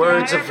singing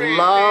words of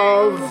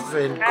love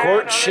and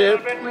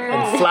courtship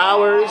and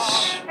flowers.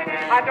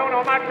 I don't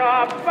know much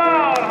about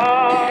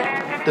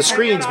her. The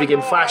screens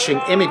begin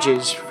flashing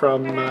images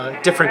from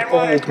different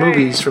old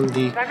movies from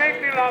the That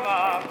makes me love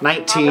her.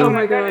 19, Oh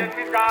my god.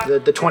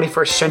 the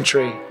 21st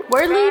century.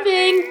 We're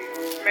leaving!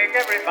 Make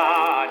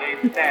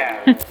everybody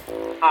stare.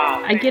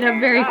 I get up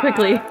very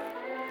quickly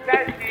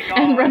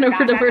and run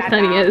over to where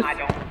Sunny is. I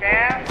don't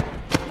care.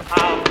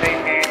 I'll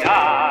make it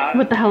up.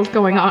 What the hell's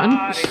going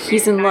on?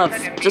 He's in love.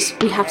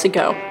 We have to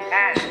go.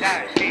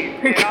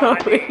 We're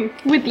going.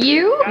 With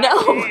you? No!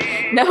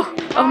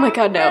 Oh my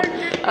god, no.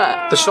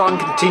 The song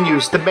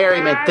continues, the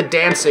merriment, the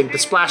dancing, the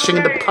splashing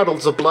in the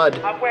puddles of blood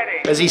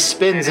as he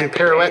spins and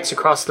pirouettes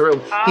across the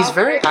room. He's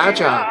very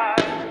agile.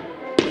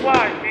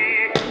 Was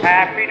she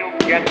happy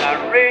to get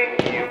the ring?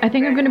 I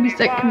think I'm gonna be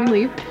sick. Can we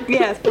leave?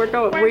 Yes,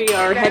 we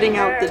are heading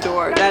out the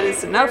door. That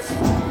is enough.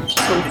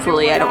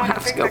 Hopefully I don't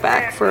have to go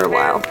back for a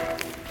while.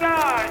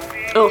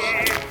 Ugh.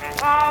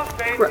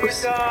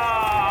 Gross.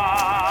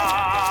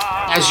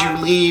 As you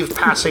leave,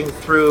 passing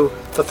through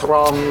the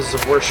throngs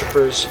of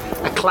worshippers,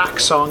 a clack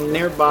song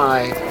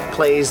nearby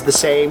plays the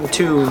same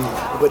tune,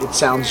 but it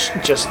sounds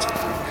just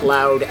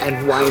loud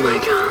and whiny.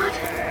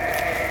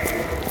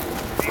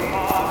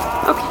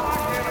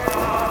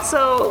 Okay.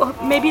 So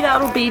maybe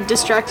that'll be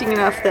distracting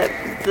enough that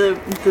the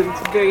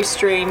very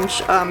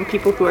strange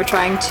people who are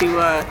trying to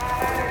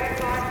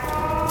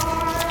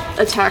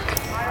attack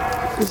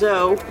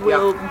Zoe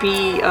will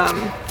be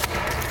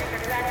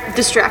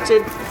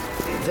distracted.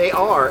 They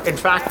are. In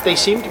fact, they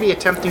seem to be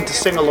attempting to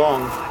sing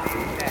along.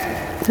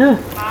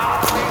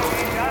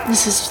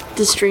 This is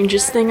the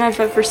strangest thing I've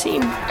ever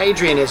seen.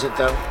 Adrian isn't,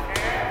 though.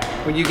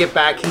 When you get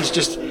back, he's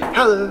just,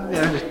 hello,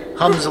 and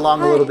hums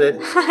along a little bit.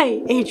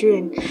 Hi,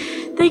 Adrian.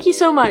 Thank you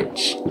so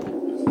much.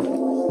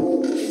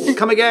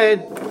 Come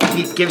again.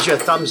 He gives you a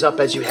thumbs up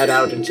as you head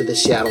out into the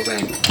Seattle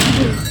rain.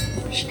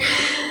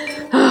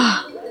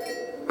 Wow.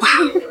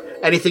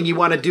 Anything you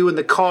want to do in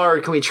the car,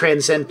 or can we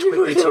transcend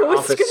quickly to your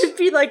office? It's gonna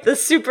be like the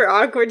super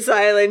awkward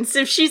silence.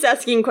 If she's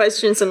asking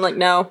questions, I'm like,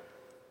 no.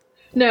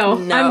 No,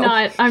 No. I'm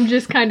not. I'm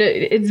just kind of.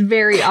 It's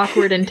very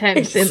awkward and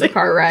tense in the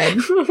car ride.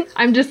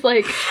 I'm just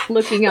like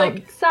looking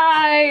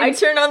outside. I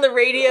turn on the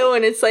radio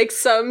and it's like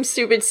some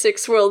stupid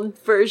 6-world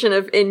version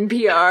of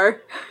NPR.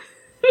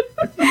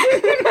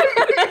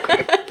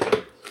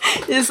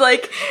 It's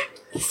like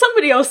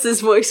somebody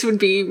else's voice would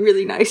be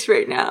really nice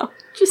right now.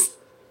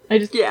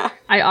 Yeah.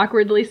 I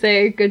awkwardly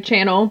say good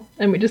channel,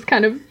 and we just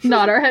kind of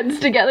nod our heads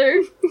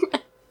together.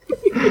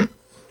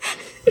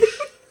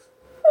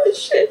 Oh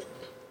shit.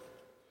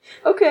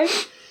 Okay.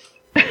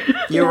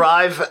 You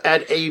arrive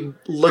at a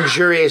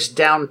luxurious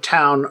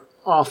downtown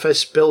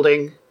office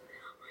building,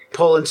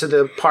 pull into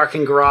the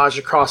parking garage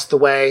across the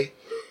way,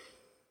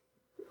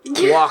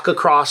 walk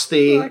across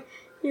the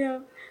Yeah.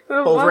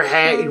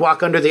 overhang,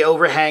 walk under the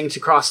overhang to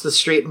cross the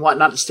street and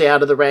whatnot to stay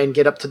out of the rain,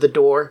 get up to the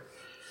door.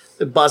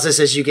 It buzzes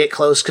as you get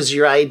close because of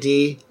your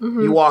ID.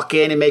 You walk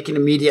in and make an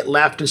immediate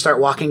left and start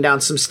walking down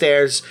some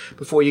stairs.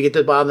 Before you get to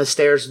the bottom of the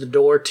stairs, the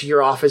door to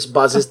your office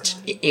buzzes.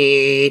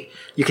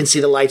 You can see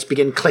the lights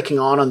begin clicking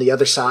on the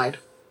other side.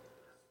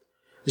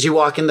 As you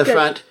walk in the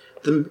front,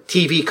 the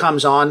TV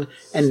comes on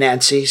and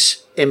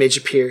Nancy's image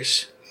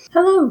appears.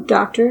 Hello,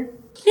 Doctor.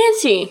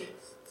 Nancy,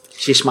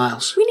 She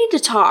smiles. we need to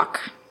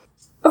talk.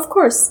 Of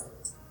course.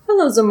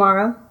 Hello,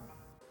 Xiomara.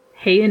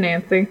 Hey,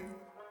 Nancy.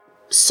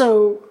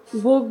 So,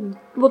 we'll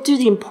do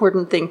the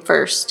important thing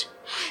first.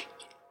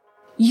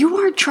 You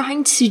are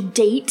trying to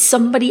date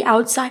somebody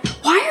outside.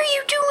 Why are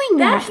you doing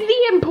That's that?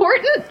 the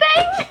important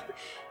thing.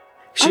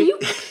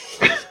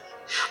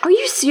 Are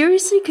you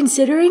seriously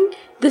considering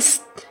this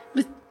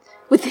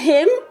with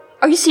him?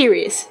 Are you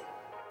serious?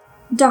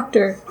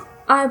 Doctor,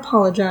 I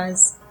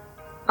apologize.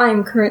 I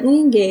am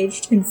currently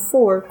engaged in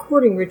 4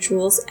 courting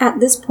rituals at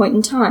this point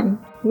in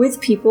time,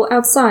 with people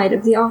outside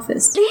of the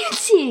office.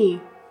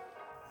 Nancy!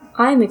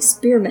 I am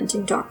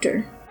experimenting,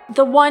 Doctor.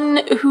 The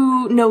one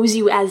who knows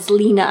you as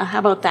Lena. How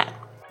about that?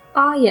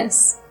 Ah,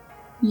 yes.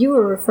 You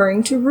are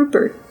referring to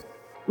Rupert.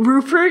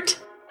 Rupert?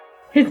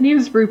 His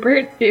name's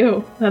Rupert.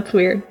 Ew, that's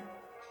weird.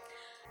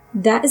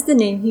 That is the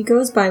name he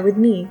goes by with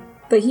me,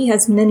 but he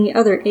has many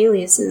other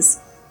aliases.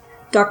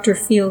 Dr.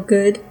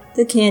 Feelgood,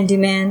 the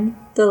Candyman,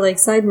 the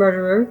Lakeside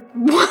Murderer.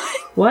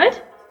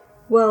 What?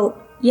 Well,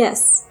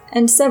 yes,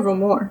 and several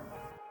more.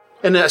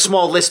 And a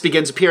small list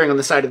begins appearing on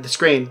the side of the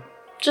screen.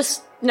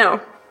 Just,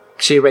 no.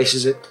 She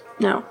erases it.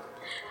 No.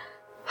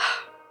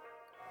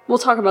 We'll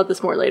talk about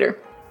this more later.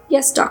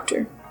 Yes,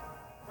 Doctor.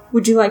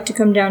 Would you like to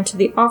come down to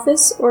the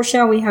office, or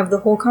shall we have the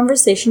whole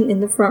conversation in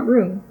the front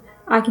room?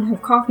 I can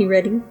have coffee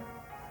ready.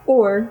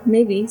 Or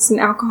maybe some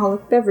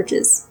alcoholic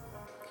beverages.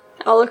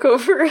 I'll look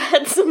over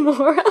at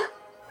Xiomara.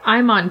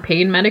 I'm on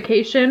pain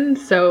medication,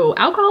 so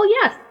alcohol,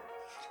 yes.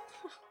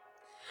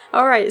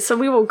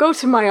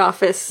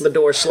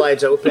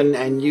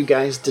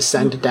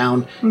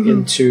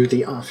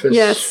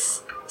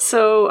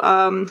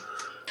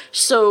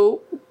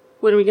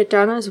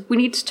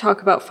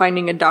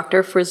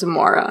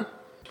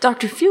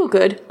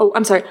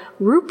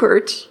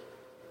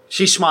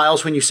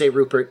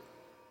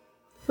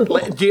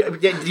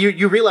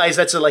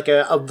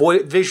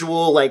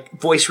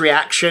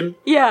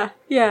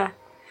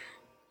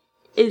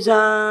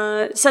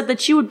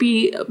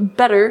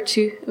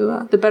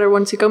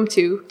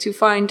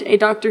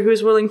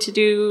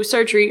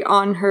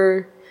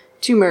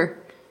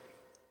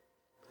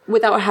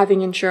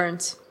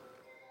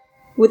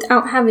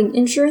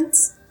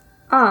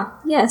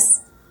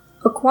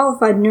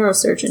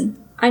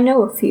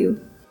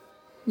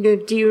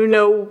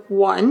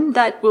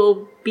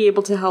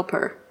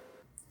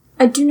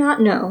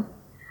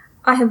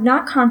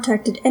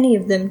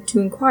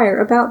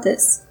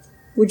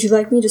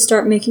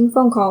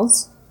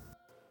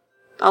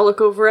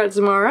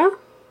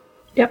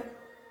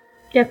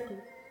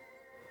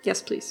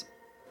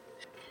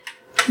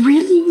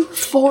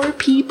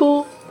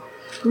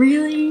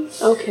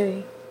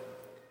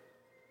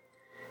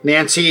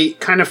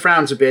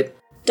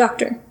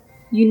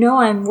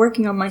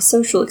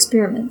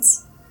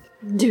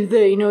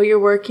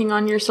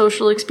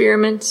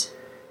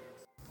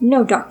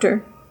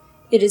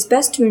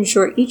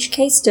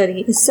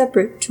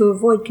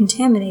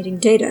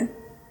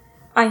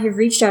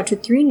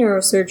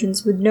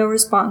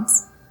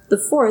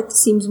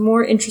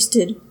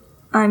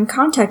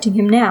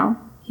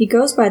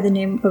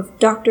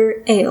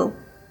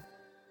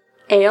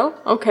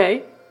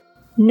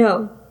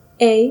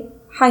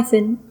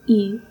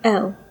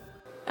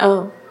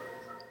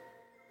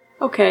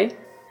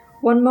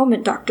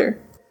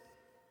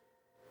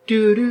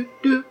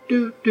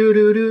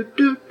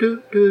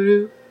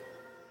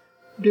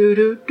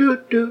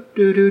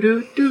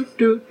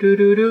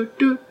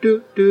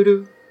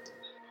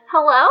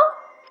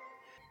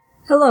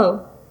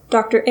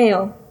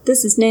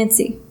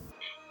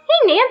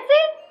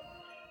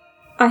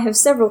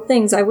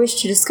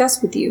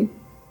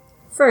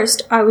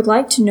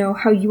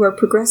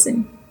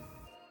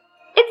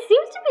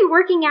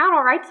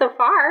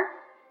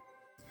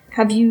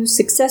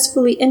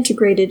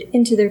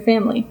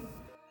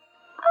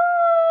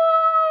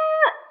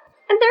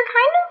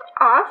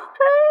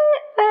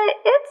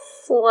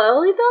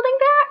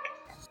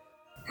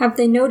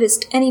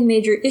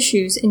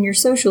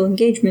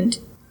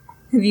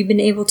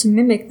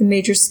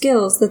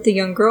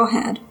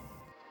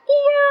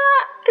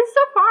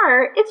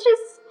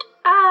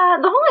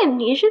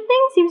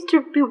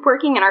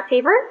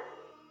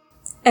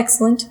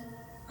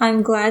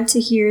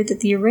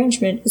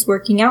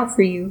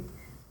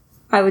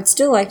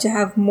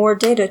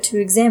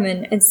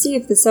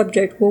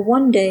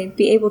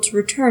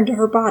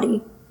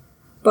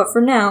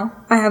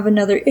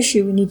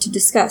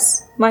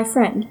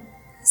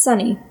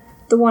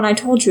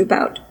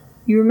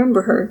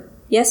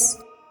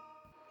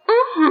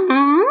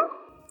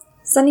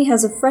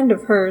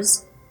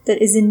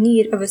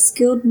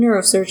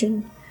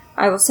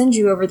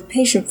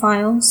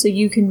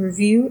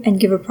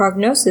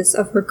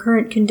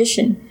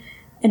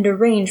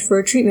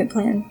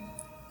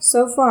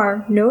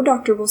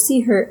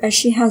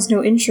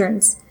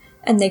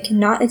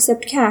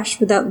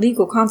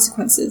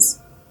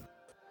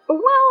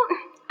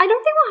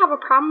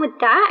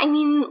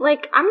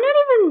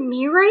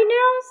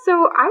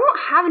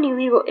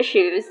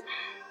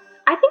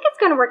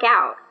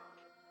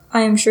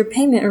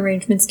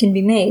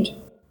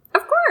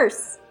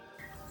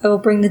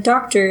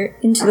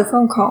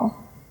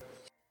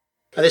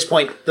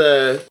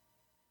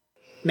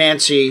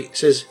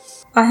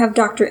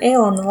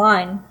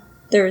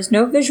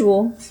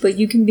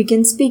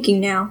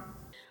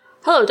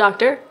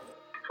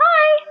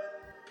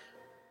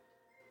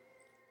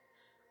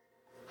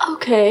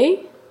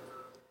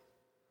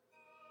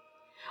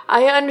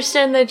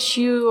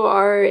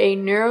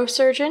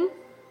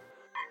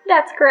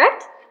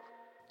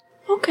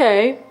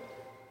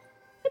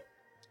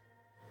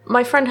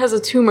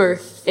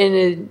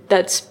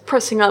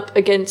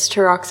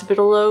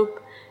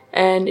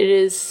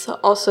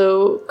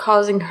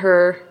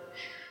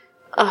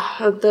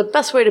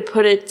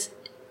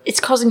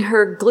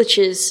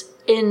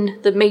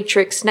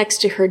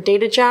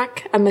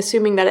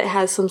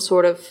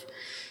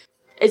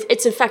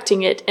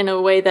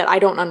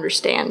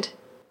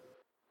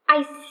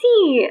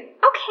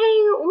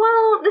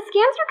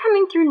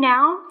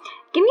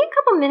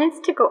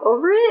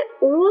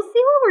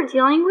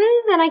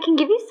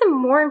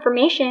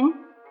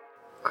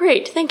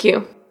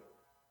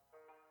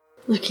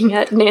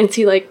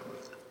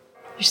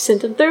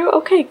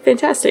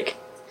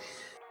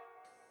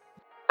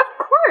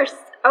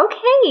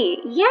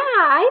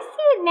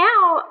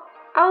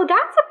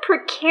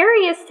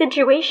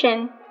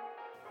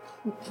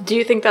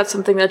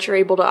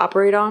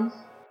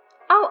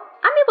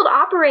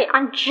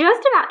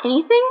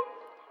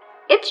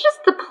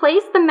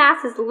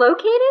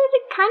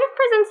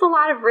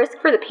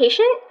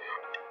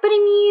 but I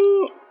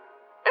mean,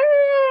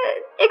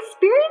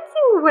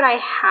 experiencing what I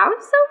have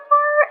so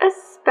far,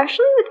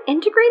 especially with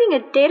integrating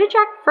a data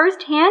jack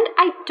firsthand,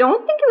 I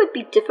don't think it would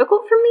be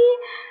difficult for me.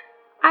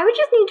 I would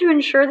just need to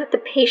ensure that the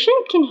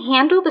patient can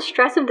handle the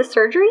stress of the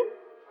surgery.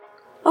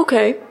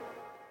 Okay.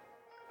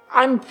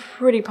 I'm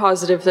pretty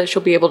positive that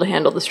she'll be able to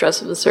handle the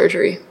stress of the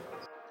surgery.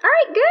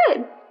 Alright,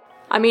 good.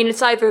 I mean,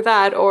 it's either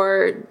that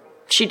or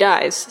she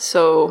dies,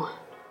 so...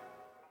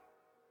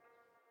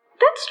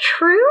 That's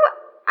true.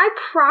 I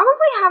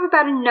probably have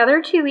about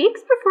another 2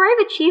 weeks before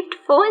I've achieved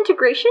full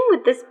integration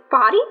with this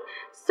body,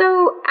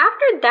 so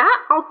after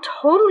that, I'll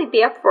totally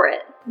be up for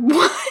it.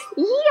 What?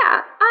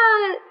 Yeah,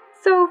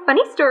 so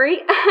funny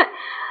story.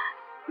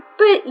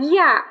 But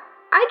yeah,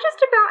 I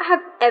just about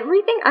have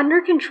everything under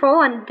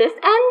control on this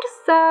end,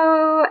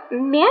 so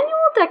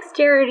manual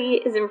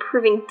dexterity is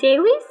improving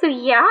daily, so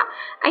yeah,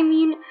 I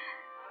mean,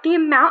 the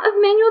amount of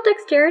manual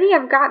dexterity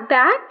I've got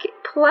back,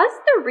 plus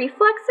the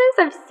reflexes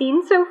I've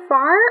seen so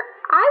far,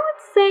 I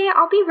would say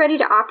I'll be ready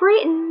to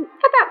operate in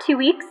about 2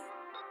 weeks.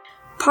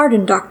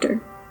 Pardon,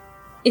 Doctor.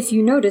 If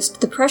you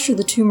noticed the pressure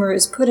the tumor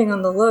is putting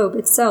on the lobe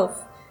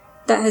itself,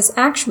 that has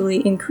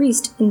actually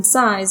increased in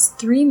size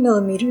 3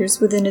 millimeters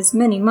within as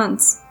many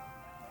months.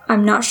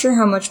 I'm not sure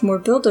how much more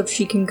buildup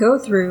she can go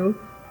through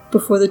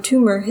before the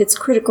tumor hits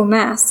critical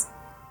mass.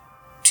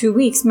 2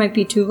 weeks might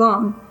be too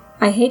long.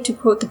 I hate to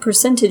quote the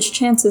percentage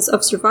chances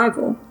of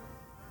survival,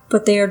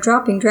 but they are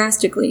dropping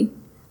drastically.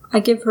 I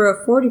give her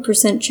a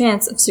 40%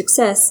 chance of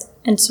success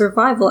and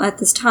survival at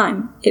this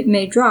time. It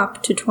may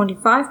drop to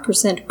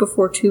 25%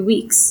 before 2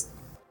 weeks.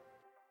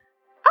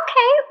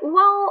 Okay,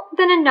 well,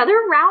 then another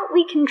route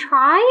we can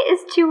try is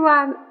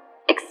to,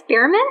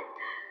 experiment.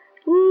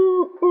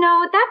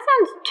 No, that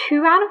sounds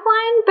too out of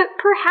line, but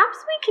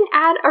perhaps we can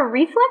add a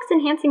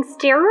reflex-enhancing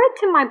steroid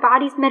to my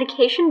body's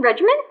medication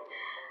regimen?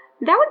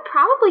 That would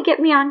probably get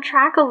me on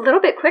track a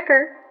little bit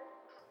quicker.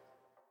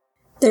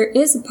 There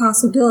is a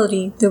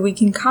possibility that we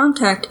can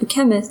contact a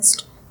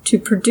chemist to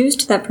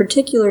produce that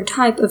particular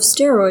type of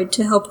steroid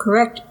to help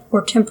correct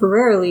or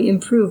temporarily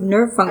improve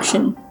nerve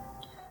function.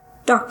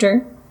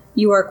 Doctor,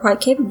 you are quite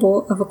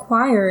capable of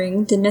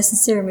acquiring the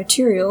necessary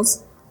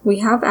materials. We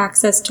have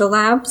access to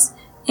labs,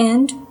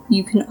 and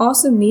you can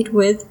also meet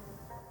with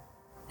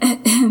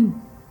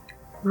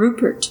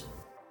Rupert.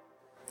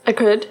 I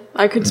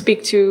could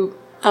speak to,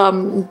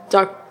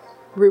 Doc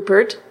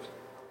Rupert.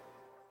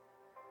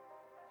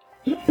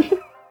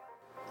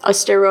 A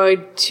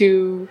steroid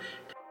to...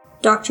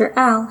 Dr.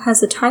 Al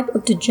has a type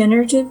of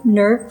degenerative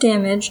nerve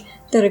damage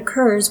that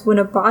occurs when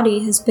a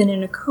body has been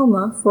in a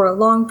coma for a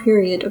long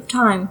period of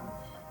time.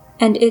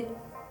 And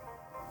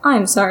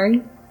I'm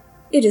sorry.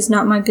 It is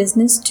not my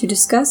business to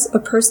discuss a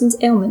person's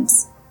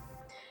ailments.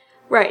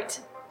 Right.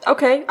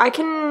 Okay, I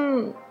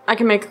can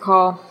make a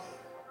call.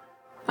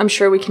 I'm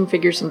sure we can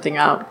figure something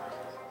out.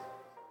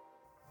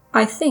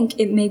 I think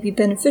it may be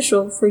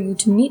beneficial for you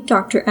to meet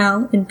Dr.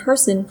 Al in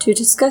person to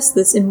discuss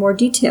this in more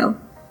detail,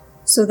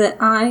 so that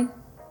I,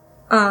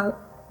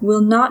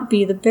 will not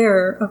be the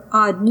bearer of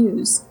odd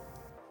news.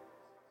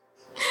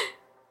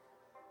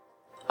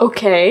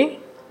 Okay.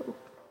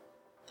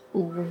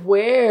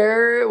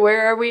 Where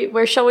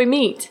shall we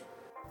meet?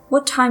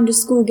 What time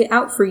does school get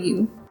out for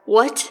you?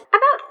 What?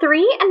 About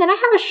 3, and then I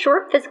have a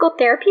short physical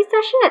therapy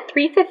session at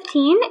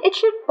 3:15. It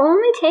should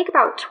only take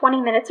about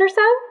 20 minutes or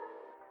so.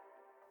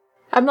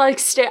 I'm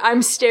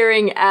I'm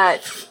staring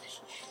at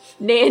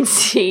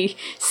Nancy's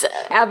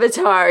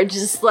avatar,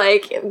 just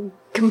like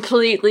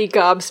completely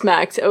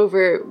gobsmacked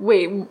over.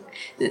 Wait,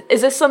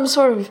 is this some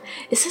sort of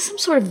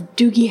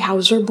Doogie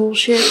Howser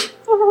bullshit?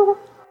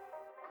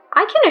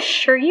 I can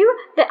assure you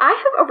that I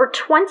have over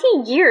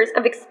 20 years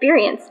of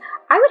experience.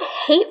 I would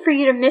hate for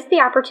you to miss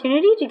the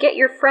opportunity to get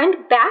your friend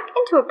back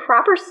into a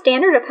proper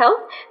standard of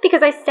health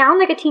because I sound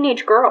like a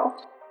teenage girl.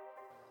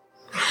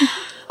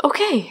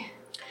 Okay.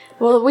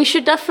 Well, we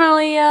should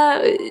definitely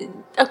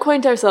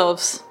acquaint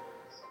ourselves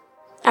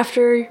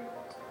after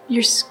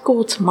your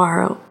school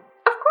tomorrow.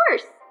 Of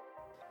course.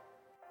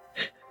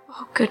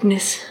 Oh,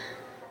 goodness.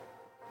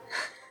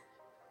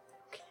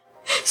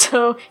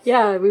 So,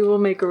 yeah, we will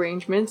make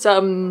arrangements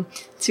to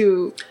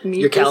meet.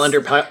 Your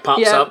calendar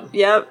pops up.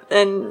 Yep,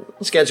 and...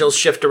 Schedules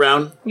shift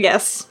around.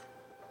 Yes.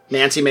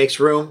 Nancy makes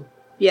room.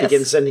 Yes.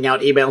 Begins sending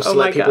out emails to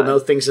let people know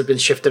things have been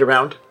shifted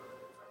around.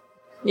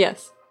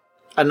 Yes.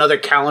 Another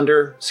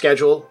calendar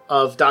schedule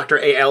of Dr.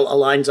 A.L.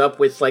 aligns up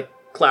with, like,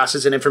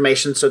 classes and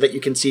information so that you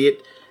can see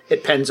it.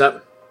 It pens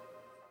up.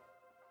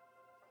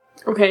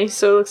 Okay,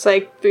 so it looks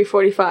like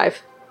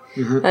 3:45.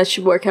 Mm-hmm. That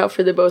should work out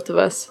for the both of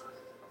us.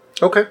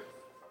 Okay.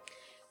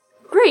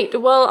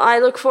 Great. Well, I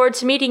look forward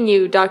to meeting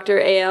you, Dr.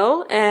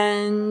 A.L.,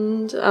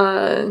 and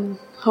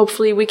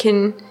hopefully we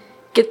can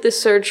get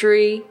this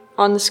surgery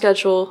on the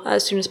schedule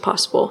as soon as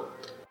possible.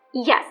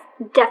 Yes,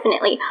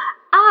 definitely.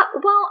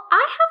 Well,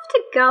 I have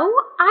to go.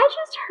 I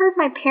just heard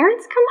my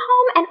parents come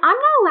home, and I'm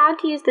not allowed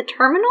to use the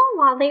terminal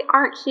while they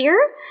aren't here.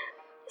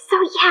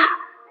 So yeah,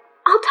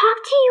 I'll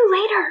talk to you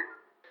later.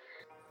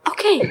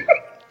 Okay.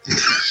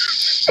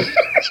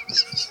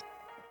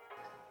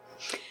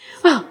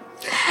 Well,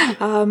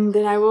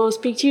 Then I will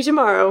speak to you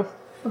tomorrow.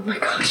 Oh my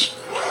gosh.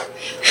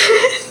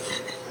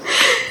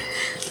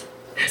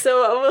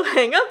 So I will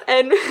hang up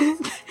and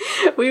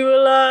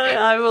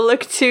I will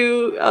look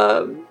to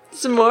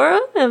Xiomara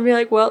and be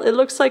like, well, it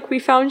looks like we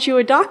found you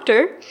a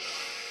doctor.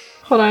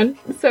 Hold on.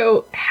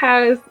 So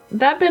has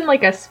that been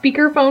like a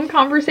speakerphone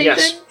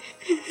conversation?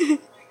 Yes.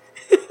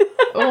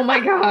 Oh my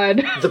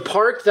god. The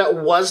part that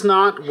was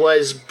not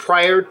was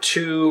prior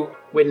to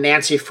when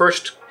Nancy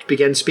first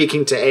began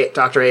speaking to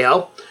Dr.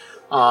 A.L.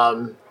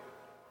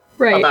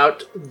 Right.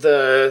 About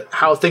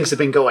how things have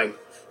been going.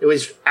 It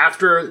was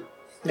after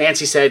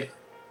Nancy said,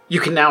 you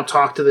can now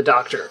talk to the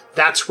doctor.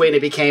 That's when it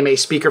became a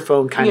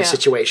speakerphone kind of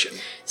situation.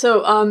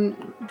 So, all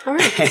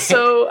right.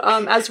 So,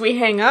 as we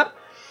hang up,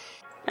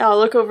 I'll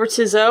look over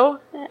to Zoe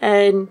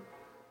and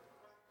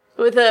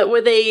with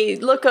a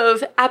look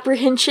of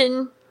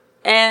apprehension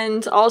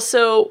and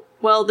also,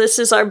 well, this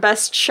is our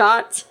best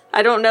shot.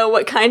 I don't know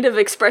what kind of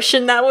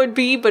expression that would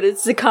be, but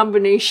it's the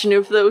combination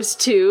of those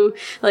two.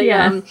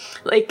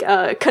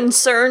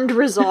 Concerned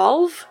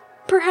resolve,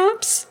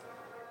 perhaps?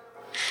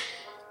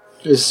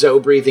 Is Zoe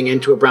breathing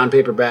into a brown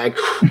paper bag?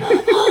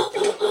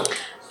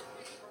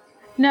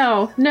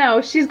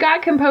 No, she's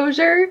got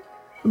composure,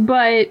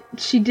 but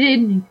she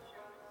did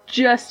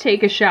just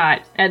take a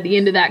shot at the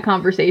end of that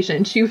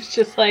conversation. She was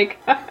just like...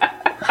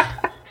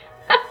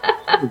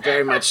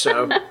 Very much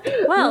so.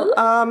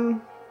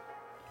 Well,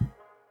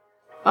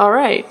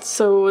 alright,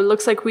 so it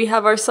looks like we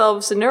have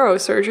ourselves a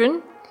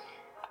neurosurgeon.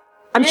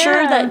 I'm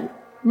sure that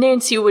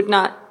Nancy would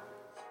not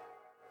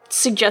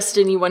suggest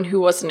anyone who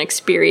wasn't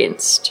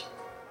experienced.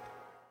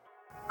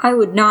 I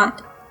would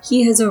not.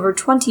 He has over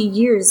 20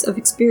 years of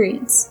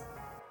experience.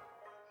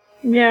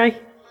 Yeah,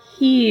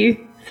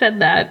 he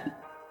said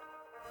that.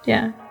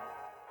 Yeah.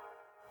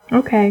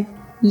 Okay.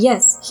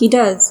 Yes, he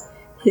does.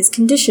 His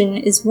condition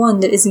is one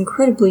that is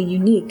incredibly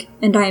unique,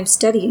 and I am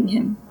studying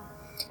him.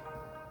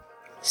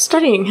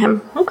 Studying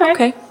him?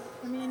 Okay.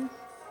 I mean...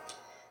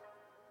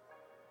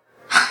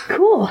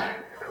 Cool.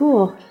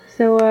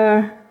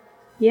 So,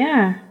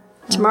 yeah.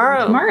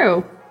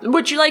 Tomorrow.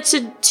 Would you like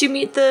to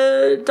meet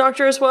the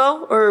doctor as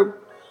well, or...?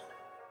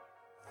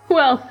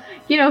 Well,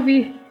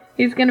 if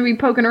he's gonna be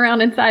poking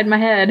around inside my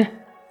head.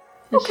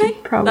 Okay,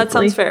 that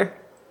sounds fair.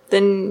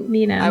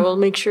 Then I will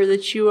make sure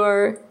that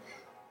you're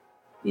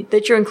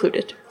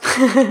included.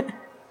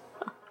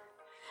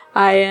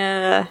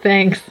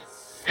 Thanks.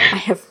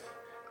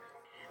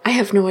 I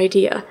have no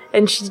idea.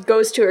 And she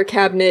goes to her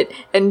cabinet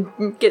and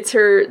gets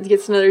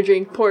another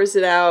drink, pours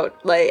it out,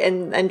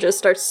 and just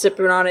starts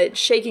sipping on it,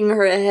 shaking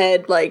her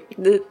head like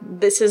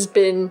this has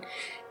been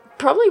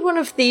probably one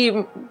of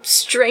the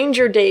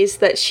stranger days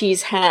that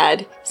she's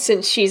had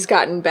since she's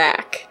gotten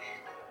back.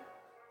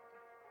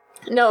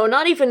 No,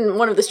 not even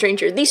one of the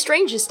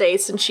strangest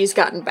days since she's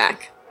gotten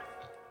back.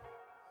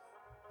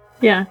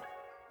 Yeah.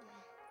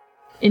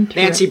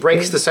 Nancy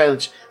breaks the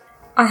silence.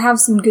 I have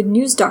some good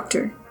news,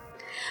 Doctor.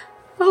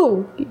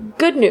 Oh,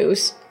 good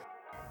news.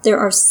 There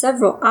are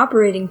several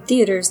operating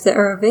theaters that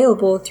are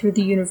available through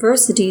the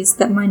universities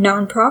that my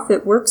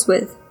nonprofit works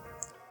with.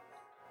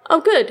 Oh,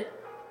 good.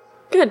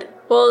 Good.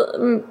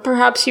 Well,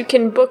 perhaps you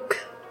can book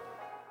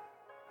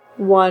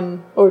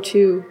one or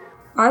two.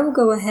 I will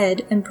go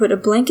ahead and put a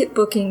blanket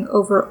booking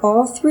over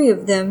all 3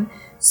 of them,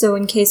 so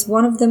in case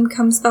one of them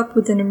comes up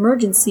with an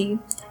emergency,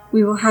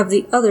 we will have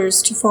the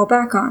others to fall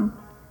back on.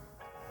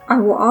 I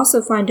will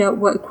also find out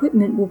what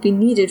equipment will be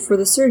needed for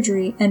the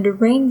surgery and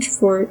arrange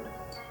for it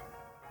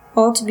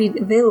all to be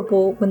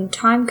available when the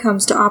time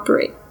comes to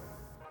operate.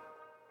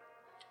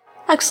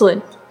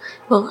 Excellent.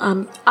 Well,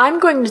 I'm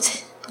going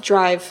to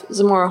drive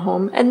Xiomara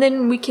home, and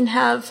then we can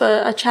have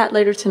a chat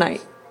later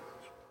tonight.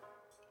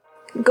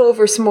 Go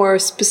over some more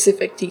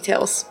specific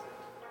details.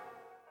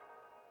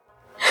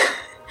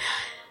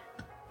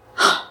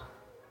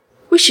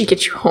 We should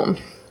get you home.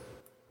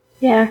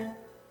 Yeah.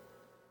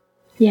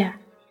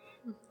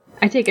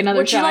 I take another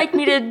Would shot. you like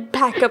me to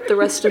pack up the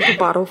rest of the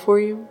bottle for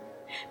you?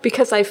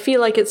 Because I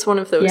feel like it's one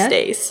of those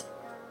days.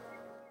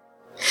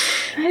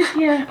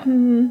 Yeah.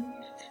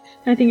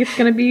 I think it's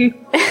gonna be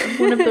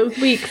one of those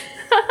weeks.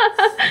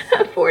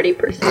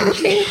 40%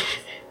 chance.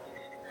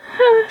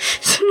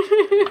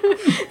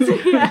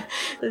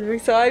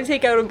 So I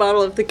take out a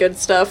bottle of the good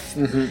stuff.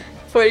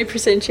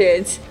 40%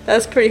 chance.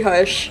 That's pretty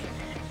harsh.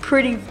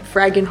 Pretty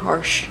fraggin'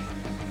 harsh.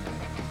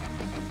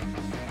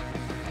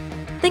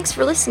 Thanks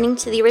for listening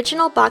to the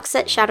original Box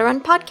Set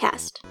Shadowrun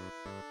podcast.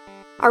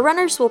 Our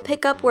runners will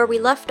pick up where we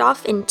left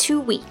off in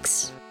 2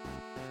 weeks.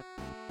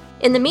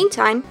 In the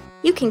meantime,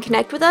 you can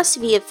connect with us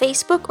via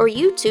Facebook or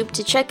YouTube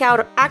to check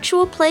out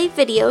actual play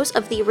videos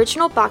of the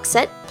original box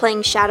set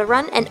playing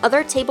Shadowrun and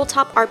other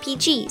tabletop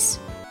RPGs.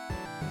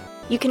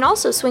 You can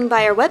also swing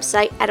by our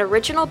website at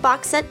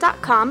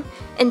originalboxset.com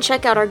and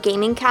check out our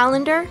gaming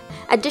calendar,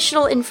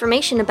 additional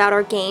information about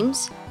our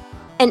games,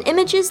 and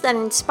images that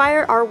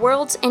inspire our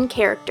worlds and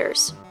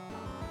characters.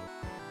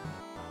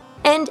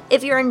 And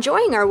if you're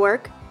enjoying our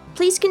work,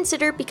 please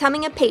consider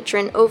becoming a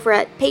patron over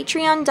at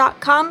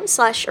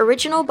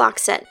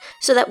patreon.com/originalboxset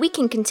so that we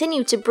can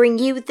continue to bring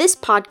you this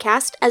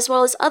podcast as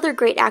well as other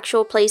great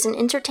actual plays and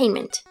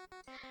entertainment.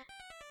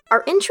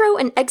 Our intro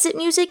and exit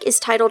music is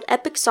titled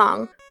Epic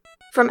Song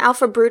from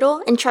Alpha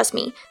Brutal, and trust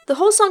me, the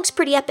whole song's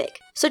pretty epic,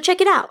 so check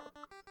it out.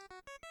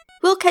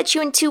 We'll catch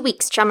you in 2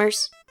 weeks,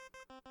 chummers.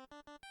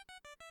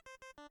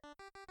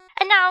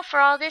 And now for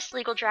all this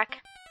legal dreck.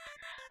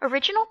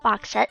 Original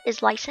Box Set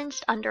is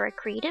licensed under a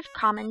Creative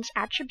Commons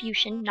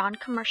Attribution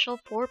Non-Commercial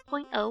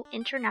 4.0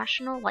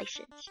 International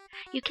License.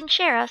 You can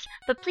share us,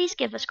 but please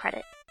give us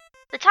credit.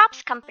 The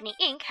Topps Company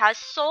Inc. has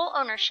sole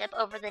ownership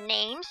over the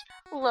names,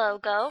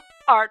 logo,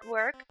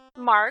 artwork,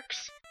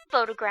 marks,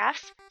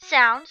 photographs,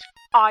 sounds,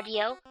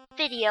 audio,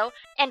 video,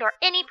 and/or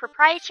any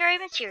proprietary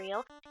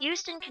material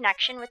used in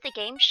connection with the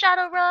game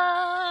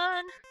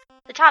Shadowrun.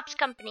 The Topps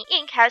Company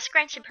Inc. has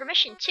granted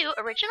permission to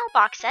Original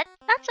Box Set,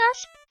 that's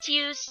us, to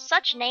use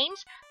such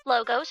names,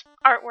 logos,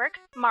 artwork,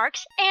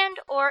 marks,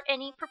 and/or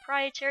any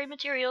proprietary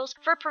materials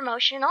for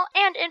promotional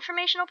and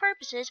informational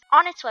purposes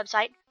on its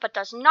website, but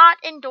does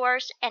not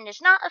endorse and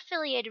is not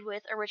affiliated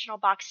with Original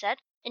Box Set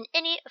in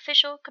any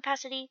official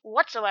capacity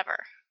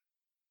whatsoever.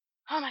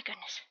 Oh my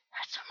goodness,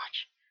 that's so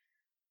much.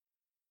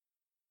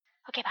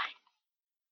 Okay, bye.